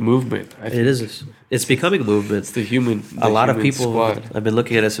really a movement. It is. It's becoming a movement. It's the human. A lot of people squad. have been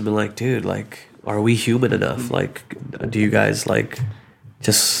looking at us and been like, dude, like, are we human enough? Like, do you guys you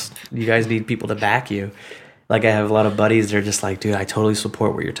guys need people to back you? Like, I have a lot of buddies. They're just like, dude, I totally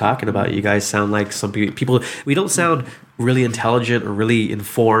support what you're talking about. You guys sound like some people. We don't sound really intelligent or really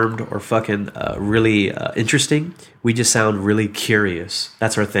informed or fucking really interesting. We just sound really curious.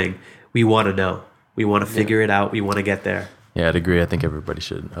 That's our thing. We want to know. We want to figure it out. We want to get there. Yeah, I'd agree. I think everybody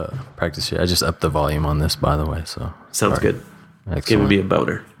should practice it. I just upped the volume on this, by the way. So sounds good. It's giving me a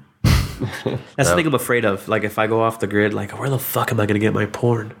boner. That's the thing I'm afraid of. Like, if I go off the grid, like, where the fuck am I going to get my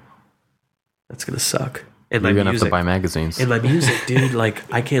porn? That's going to suck. And you're going to have to buy magazines. And my music, dude, like,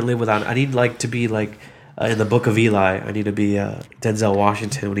 I can't live without it. I need, like, to be, like, in the Book of Eli, I need to be Denzel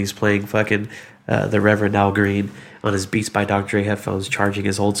Washington when he's playing fucking the Reverend Al Green on his Beats by Dr. Dre headphones, charging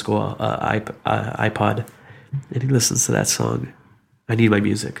his old school iPod. And he listens to that song. I need my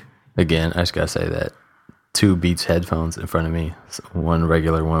music. Again, I just got to say that 2 Beats headphones in front of me. So one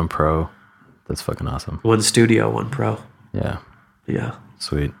regular, one Pro. That's fucking awesome. One studio, one pro. Yeah. Yeah.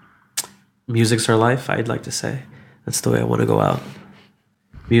 Sweet. Music's our life, I'd like to say. That's the way I want to go out.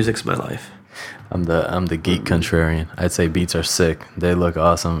 Music's my life. I'm the geek contrarian. I'd say Beats are sick. They look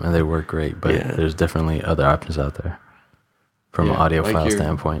awesome and they work great, but there's definitely other options out there from an audiophile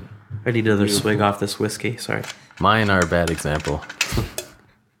standpoint. I need another swig off this whiskey. Sorry. Mine are a bad example.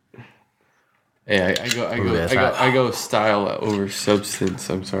 Hey, I go style over substance.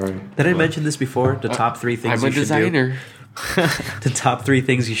 I'm sorry. Did I mention this before? The top 3 things I'm a you should designer. do. The top 3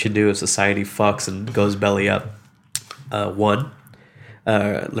 things you should do if society fucks and goes belly up. 1,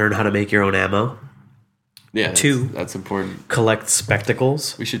 learn how to make your own ammo. Yeah. 2, that's important. collect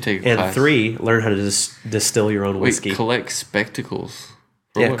spectacles. We should take a And class. 3, learn how to distill your own whiskey. Wait, collect spectacles.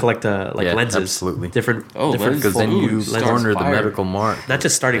 For Yeah, what? collect lenses. Absolutely. Different lenses. Because then you Starts corner the fire. medical mark. not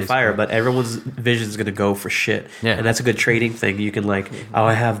just starting fire, but everyone's vision is going to go for shit. Yeah. And that's a good trading thing. You can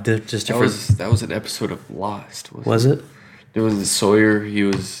I have just different. That was an episode of Lost. Was it? There was Sawyer. He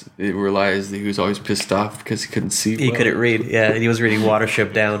realized that he was always pissed off because he couldn't see. He couldn't read. Yeah, and he was reading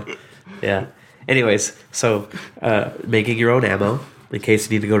Watership Down. Yeah. Anyways, so making your own ammo in case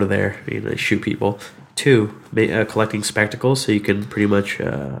you need to go to there, shoot people. 2, collecting spectacles so you can pretty much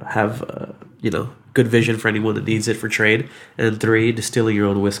have good vision for anyone that needs it for trade. And 3, distilling your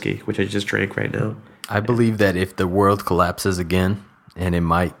own whiskey, which I just drank right now. I believe that if the world collapses again, and it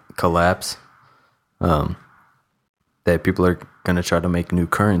might collapse, that people are going to try to make new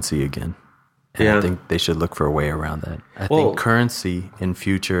currency again. And I think they should look for a way around that. I think currency in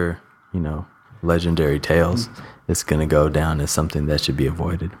future, legendary tales is going to go down as something that should be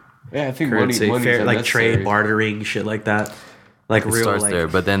avoided. Yeah, I think Currency, money's fair, like unnecessary. trade, bartering, shit like that. Like It real, starts like there,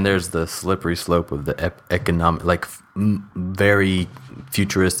 but then there's the slippery slope of the economic, very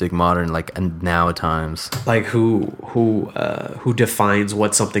futuristic, modern, now times. like who defines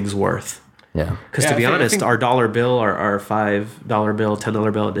what something's worth. Yeah. Because Yeah, to be I honest, think- our dollar bill, our $5 bill,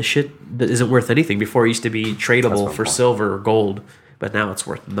 $10 bill, this shit that isn't worth anything. Before it used to be tradable for silver or gold, but now it's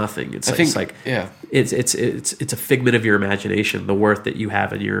worth nothing. It's a figment of your imagination, the worth that you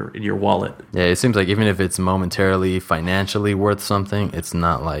have in your wallet. Yeah, it seems like even if it's momentarily financially worth something, it's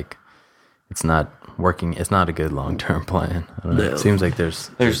not working. It's not a good long-term plan. I don't know. No. It seems like there's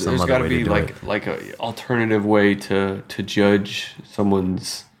some there's other got to way be to do it. like a alternative way to judge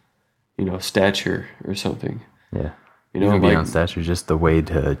someone's stature or something. Yeah. You know, Even like- beyond stature, just the way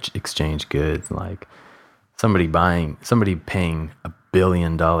to exchange goods. Like somebody paying $1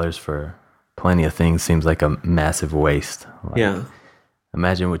 billion for plenty of things seems like a massive waste. Like, Yeah.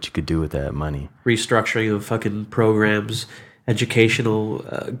 Imagine what you could do with that money. Restructuring of fucking programs, educational,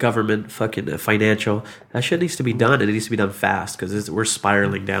 government, fucking financial. That shit needs to be done, and it needs to be done fast because we're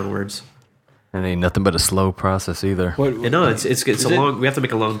spiraling downwards. And ain't nothing but a slow process either. And no, it's we have to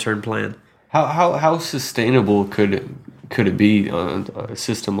make a long-term plan. How sustainable could it be on a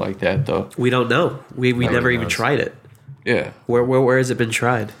system like that though? We don't know. We never even knows. tried it. Yeah. Where has it been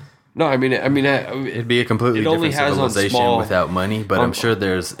tried? No, I mean, It'd be a completely It only different has on civilization small- without money, but I'm sure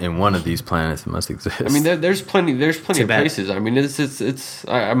there's in one of these planets it must exist. I mean, there's plenty of Tibet. places. I mean, it's.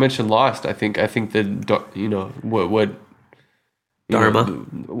 I mentioned Lost. I think that what. Dharma.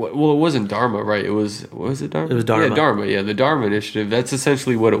 Well, it wasn't Dharma, right? It was. What was it Dharma? It was Dharma. Yeah, Dharma. Yeah, the Dharma Initiative. That's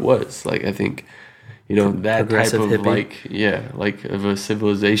essentially what it was. Like, I think, that type Progressive of hippie. of a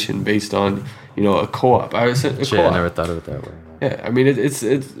civilization based on a co-op. Shit, I never thought of it that way. Yeah, I mean, it's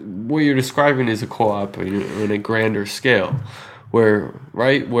what you're describing is a co-op in a grander scale, where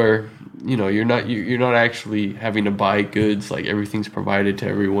you're not actually having to buy goods, like everything's provided to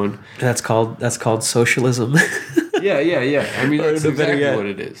everyone. That's called socialism. Yeah. I mean, that's Or better exactly yet, what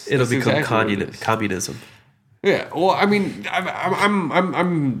it is. It'll That's become exactly what it is. communism. Yeah. Well, I mean,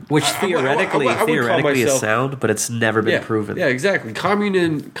 I'm Which I theoretically would call is myself- sound, but it's never been Yeah, proven. Yeah, exactly.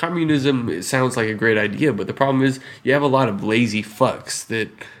 Communism it sounds like a great idea, but the problem is you have a lot of lazy fucks that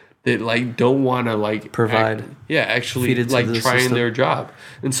like don't want to like Provide. actually Feed into like the trying system. their job.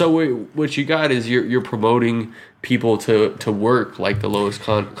 And so what you got is you're promoting people to work like the lowest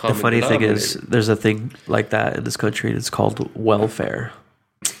common The funny thing is, denominator. there's a thing like that in this country, and it's called welfare.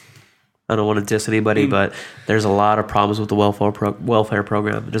 I don't want to diss anybody, but there's a lot of problems with the welfare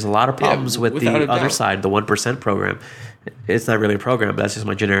program. There's a lot of problems with the without a other doubt. side, the 1% program. It's not really a program, but that's just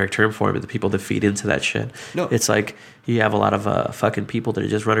my generic term for it. The people that feed into that shit. No. It's like you have a lot of fucking people that are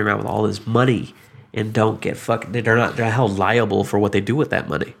just running around with all this money and don't get fucking. They're held liable for what they do with that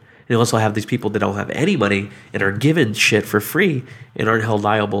money. you also have these people that don't have any money and are given shit for free and aren't held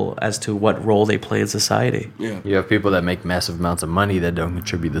liable as to what role they play in society. Yeah. You have people that make massive amounts of money that don't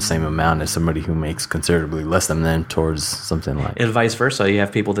contribute the same amount as somebody who makes considerably less than them towards something like. And vice versa. You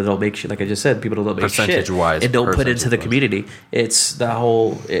have people that don't make shit, like I just said, people that don't make shit Percentage-wise, and don't put into the percentage-wise. community. It's the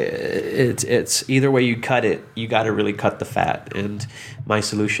whole, it's either way you cut it, you got to really cut the fat. And my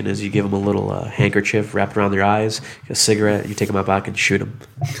solution is you give them a little handkerchief wrapped around their eyes, a cigarette, you take them out back and shoot them.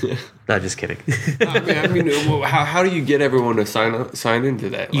 Not just kidding. I mean, how do you get everyone to sign into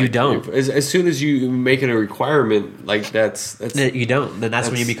that? You don't. As soon as you make it a requirement, like that's You don't. Then that's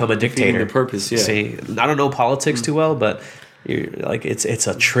when you become a defeating dictator. the purpose. Yeah. See, I don't know politics too well, but you're, like it's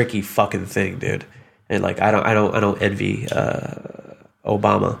a tricky fucking thing, dude. And like I don't envy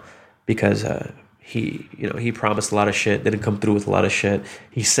Obama because he promised a lot of shit, didn't come through with a lot of shit.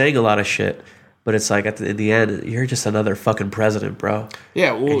 He sang a lot of shit. But it's like in the end, you're just another fucking president, bro.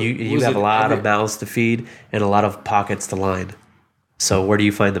 Yeah, well, and you have a lot of mouths to feed and a lot of pockets to line. So where do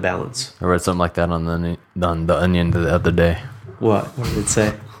you find the balance? I read something like that on the Onion the other day. What did it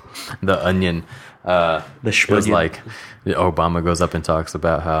say? The Onion. The It was schmunion. like Obama goes up and talks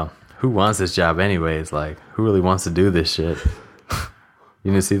about how who wants this job anyways? Like who really wants to do this shit?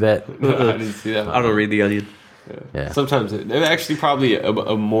 You didn't see that? I didn't see that. I don't read the Onion. Yeah. Sometimes they're actually probably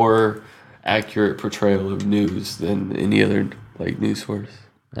a more accurate portrayal of news than any other like news source.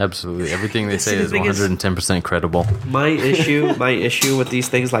 Absolutely. Everything they See, say the is thing is- 110% credible. My issue with these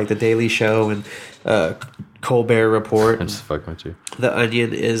things like the Daily Show and Colbert Report, I'm just fucking with you. the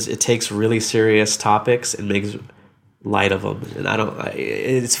Onion is it takes really serious topics and makes light of them, and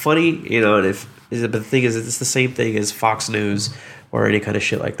it's funny, and but the thing is, it's the same thing as Fox News or any kind of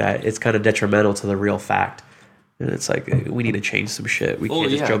shit like that. It's kind of detrimental to the real fact, and it's like we need to change some shit. We can't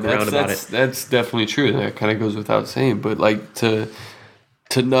just joke around about it. That's definitely true, and that kind of goes without saying. But like to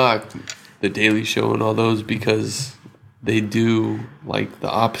knock the Daily Show and all those because they do like the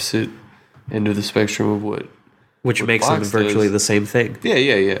opposite end of the spectrum of what Which what makes them Fox virtually does. the same thing.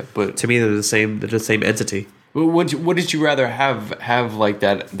 Yeah. But To me, they're the same entity. what did you rather have like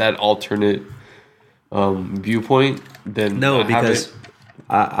that alternate viewpoint than No, have because it?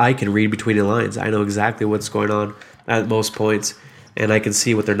 I can read between the lines. I know exactly what's going on at most points, and I can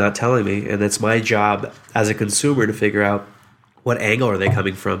see what they're not telling me. And it's my job as a consumer to figure out what angle are they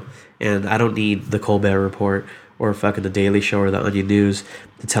coming from. And I don't need the Colbert Report or fucking the Daily Show or the Onion News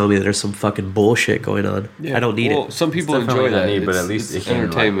to tell me that there's some fucking bullshit going on. I don't need it. Some people Definitely enjoy not that, neat, but It's- at least it's it can,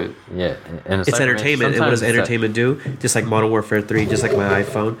 entertainment. Yeah, and It's entertainment, and what does sometimes entertainment do? Just like Modern Warfare 3, just like my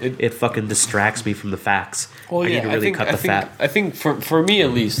iPhone, it fucking distracts me from the facts. I need to really cut the fat. I think for me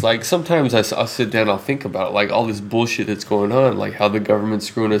at least, like sometimes I'll sit down, I'll think about like all this bullshit that's going on, like how the government's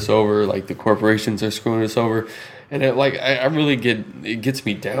screwing us over, like the corporations are screwing us over, and I really it gets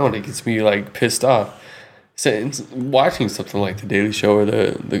me down, it gets me like pissed off. So watching something like the Daily Show or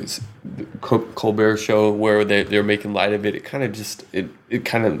the Colbert Show where they're making light of it, it kind of just it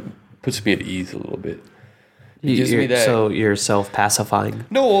kind of puts me at ease a little bit. It gives me that. So you're self-pacifying.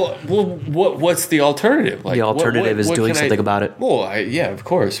 No, well, what's the alternative? Like, The alternative is what doing can something about it. Well, yeah, of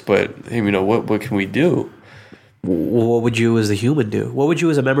course, but what can we do? What would you as a human do? What would you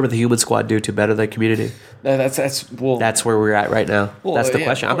as a member of the human squad do to better the community? That's where we're at right now. Well, That's the yeah,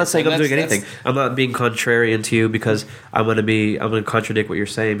 question. of I'm not course. saying And I'm doing that's- anything. I'm not being contrarian to you because I'm gonna contradict what you're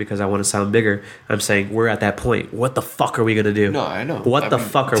saying because I want to sound bigger. I'm saying we're at that point. What the fuck are we gonna do? No, I know. What the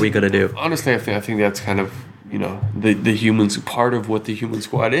fuck are we gonna do? Honestly, I think that's kind of the humans part of what the human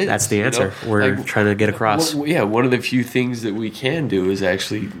squad is. That's the answer. We're trying to get across. One of the few things that we can do is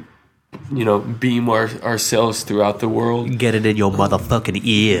actually beam ourselves throughout the world. Get it in your motherfucking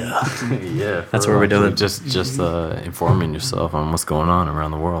ear. Yeah, That's what we're doing. Just informing yourself on what's going on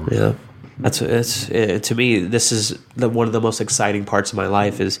around the world. Yeah, to me. This is one of the most exciting parts of my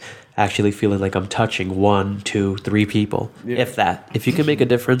life is actually feeling like I'm touching 1, 2, 3 people. Yeah. If that, if you can make a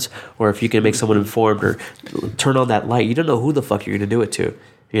difference, or if you can make someone informed, or turn on that light, you don't know who the fuck you're going to do it to.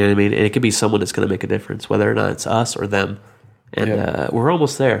 You know what I mean? And it could be someone that's going to make a difference, whether or not it's us or them. And we're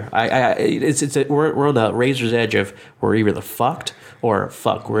almost there. We're on the razor's edge of we're either fucked or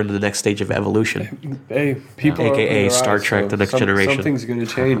fuck. We're into the next stage of evolution. Hey, people, are AKA opening their Star eyes, Trek: so The Next Generation. Something's going to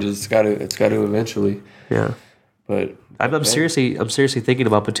change. It's got to eventually. Yeah. But I'm seriously thinking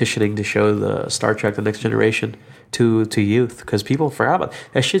about petitioning to show the Star Trek: The Next Generation to youth because people forgot about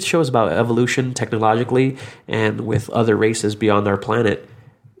that shit. Shows about evolution technologically and with other races beyond our planet,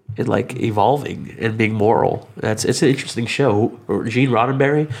 and like evolving and being moral. It's an interesting show. Gene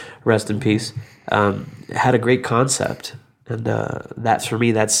Roddenberry, rest in peace, had a great concept, and that's for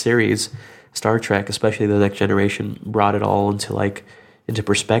me that series, Star Trek, especially The Next Generation, brought it all into like into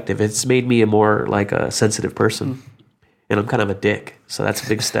perspective. It's made me a more like a sensitive person, and I'm kind of a dick, so that's a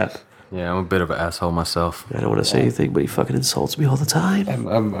big step. Yeah, I'm a bit of an asshole myself. I don't want to say anything, but he fucking insults me all the time.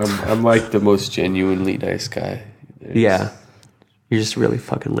 I'm like the most genuinely nice guy. Yeah, you're just really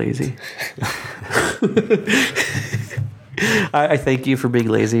fucking lazy. I thank you for being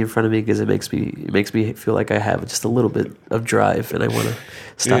lazy in front of me because it makes me feel like I have just a little bit of drive, and I want to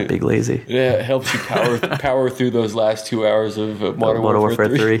stop being lazy. Yeah, it helps you power through those last 2 hours of Modern Warfare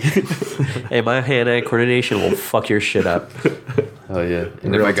 3. Hey, my hand-eye coordination will fuck your shit up. Oh yeah.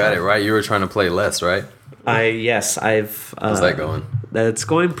 And if I got it right, you were trying to play less, right? I've. How's that going? It's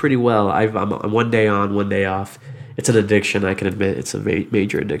going pretty well. I'm 1 day on, 1 day off. It's an addiction. I can admit it's a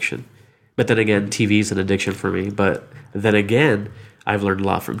major addiction. But then again, TV is an addiction for me. But then again, I've learned a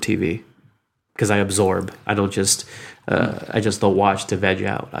lot from TV because I absorb. I don't just I just don't watch to veg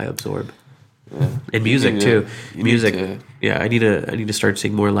out. I absorb. Yeah. And music too. Music. Yeah, I need to start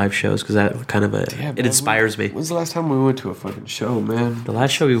seeing more live shows because that kind of it inspires me. When's the last time we went to a fucking show, man? The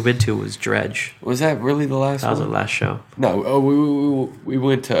last show we went to was Dredge. Was that really the last? That was the last show. No, we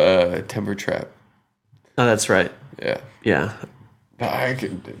went to Timber Trap. Oh, that's right. Yeah. Yeah.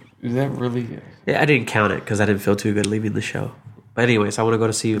 Is that really? Yeah, I didn't count it because I didn't feel too good leaving the show. But anyways, I want to go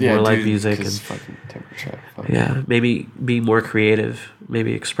to see more live music and fucking Timber Trap. Yeah, maybe be more creative,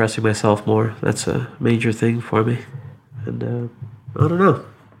 maybe expressing myself more. That's a major thing for me, and I don't know.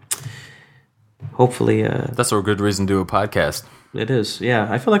 Hopefully, that's a good reason to do a podcast. It is. Yeah,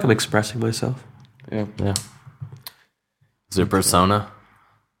 I feel like I'm expressing myself. Yeah. Is it persona?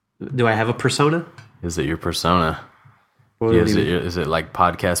 Do I have a persona? Is it your persona? Is it like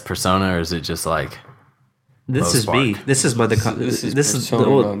podcast persona, or is it just like this is me? This is this is the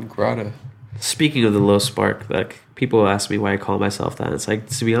non grata. Speaking of the low spark, like people ask me why I call myself that. It's like,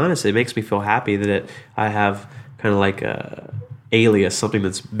 to be honest, it makes me feel happy that I have kind of like a alias, something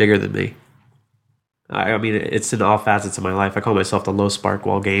that's bigger than me. I mean, it's in all facets of my life. I call myself the low spark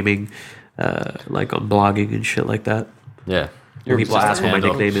while gaming, like on blogging and shit like that. Yeah. When people ask what my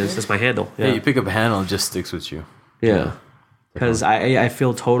nickname is, it's my handle. Yeah, you pick up a handle, it just sticks with you. Yeah. Because I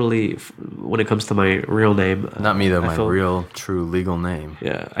feel totally, when it comes to my real name. Not me, though, my real, true, legal name.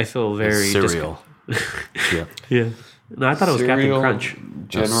 Yeah, I feel very... Cereal. Yeah. No, I thought it was Captain Crunch.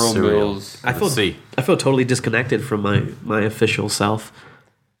 General Mills. I feel totally disconnected from my official self.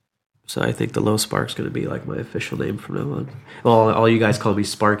 So I think the Low Spark's going to be like my official name from now on. Well, all you guys call me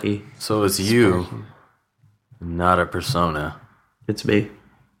Sparky. So it's you, not a persona. It's me.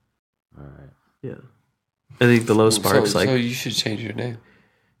 All right. Yeah. I think the Low Spark's So you should change your name.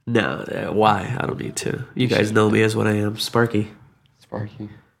 No, why? I don't need to. You guys know me as what I am, Sparky. Sparky.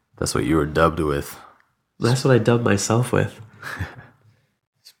 That's what you were dubbed with. That's what I dubbed myself with.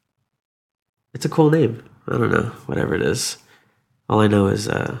 It's a cool name. I don't know. Whatever it is. All I know is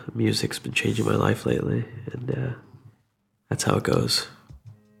music's been changing my life lately, and that's how it goes.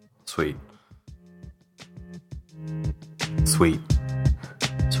 Sweet. Sweet.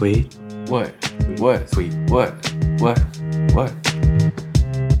 Sweet? What? Sweet. What?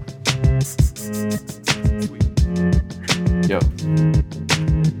 Yo.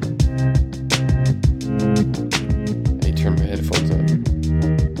 Hey, turn my headphones on.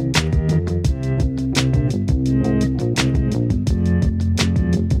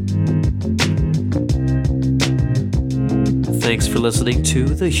 Thanks for listening to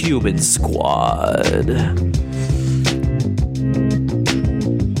The Human Squad.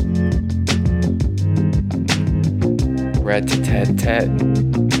 Ratatat.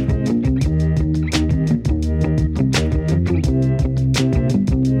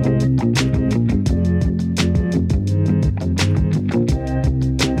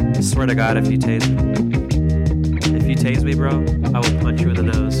 Swear to God, if you tase me, bro, I will punch you in the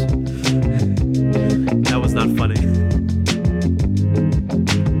nose. That was not funny.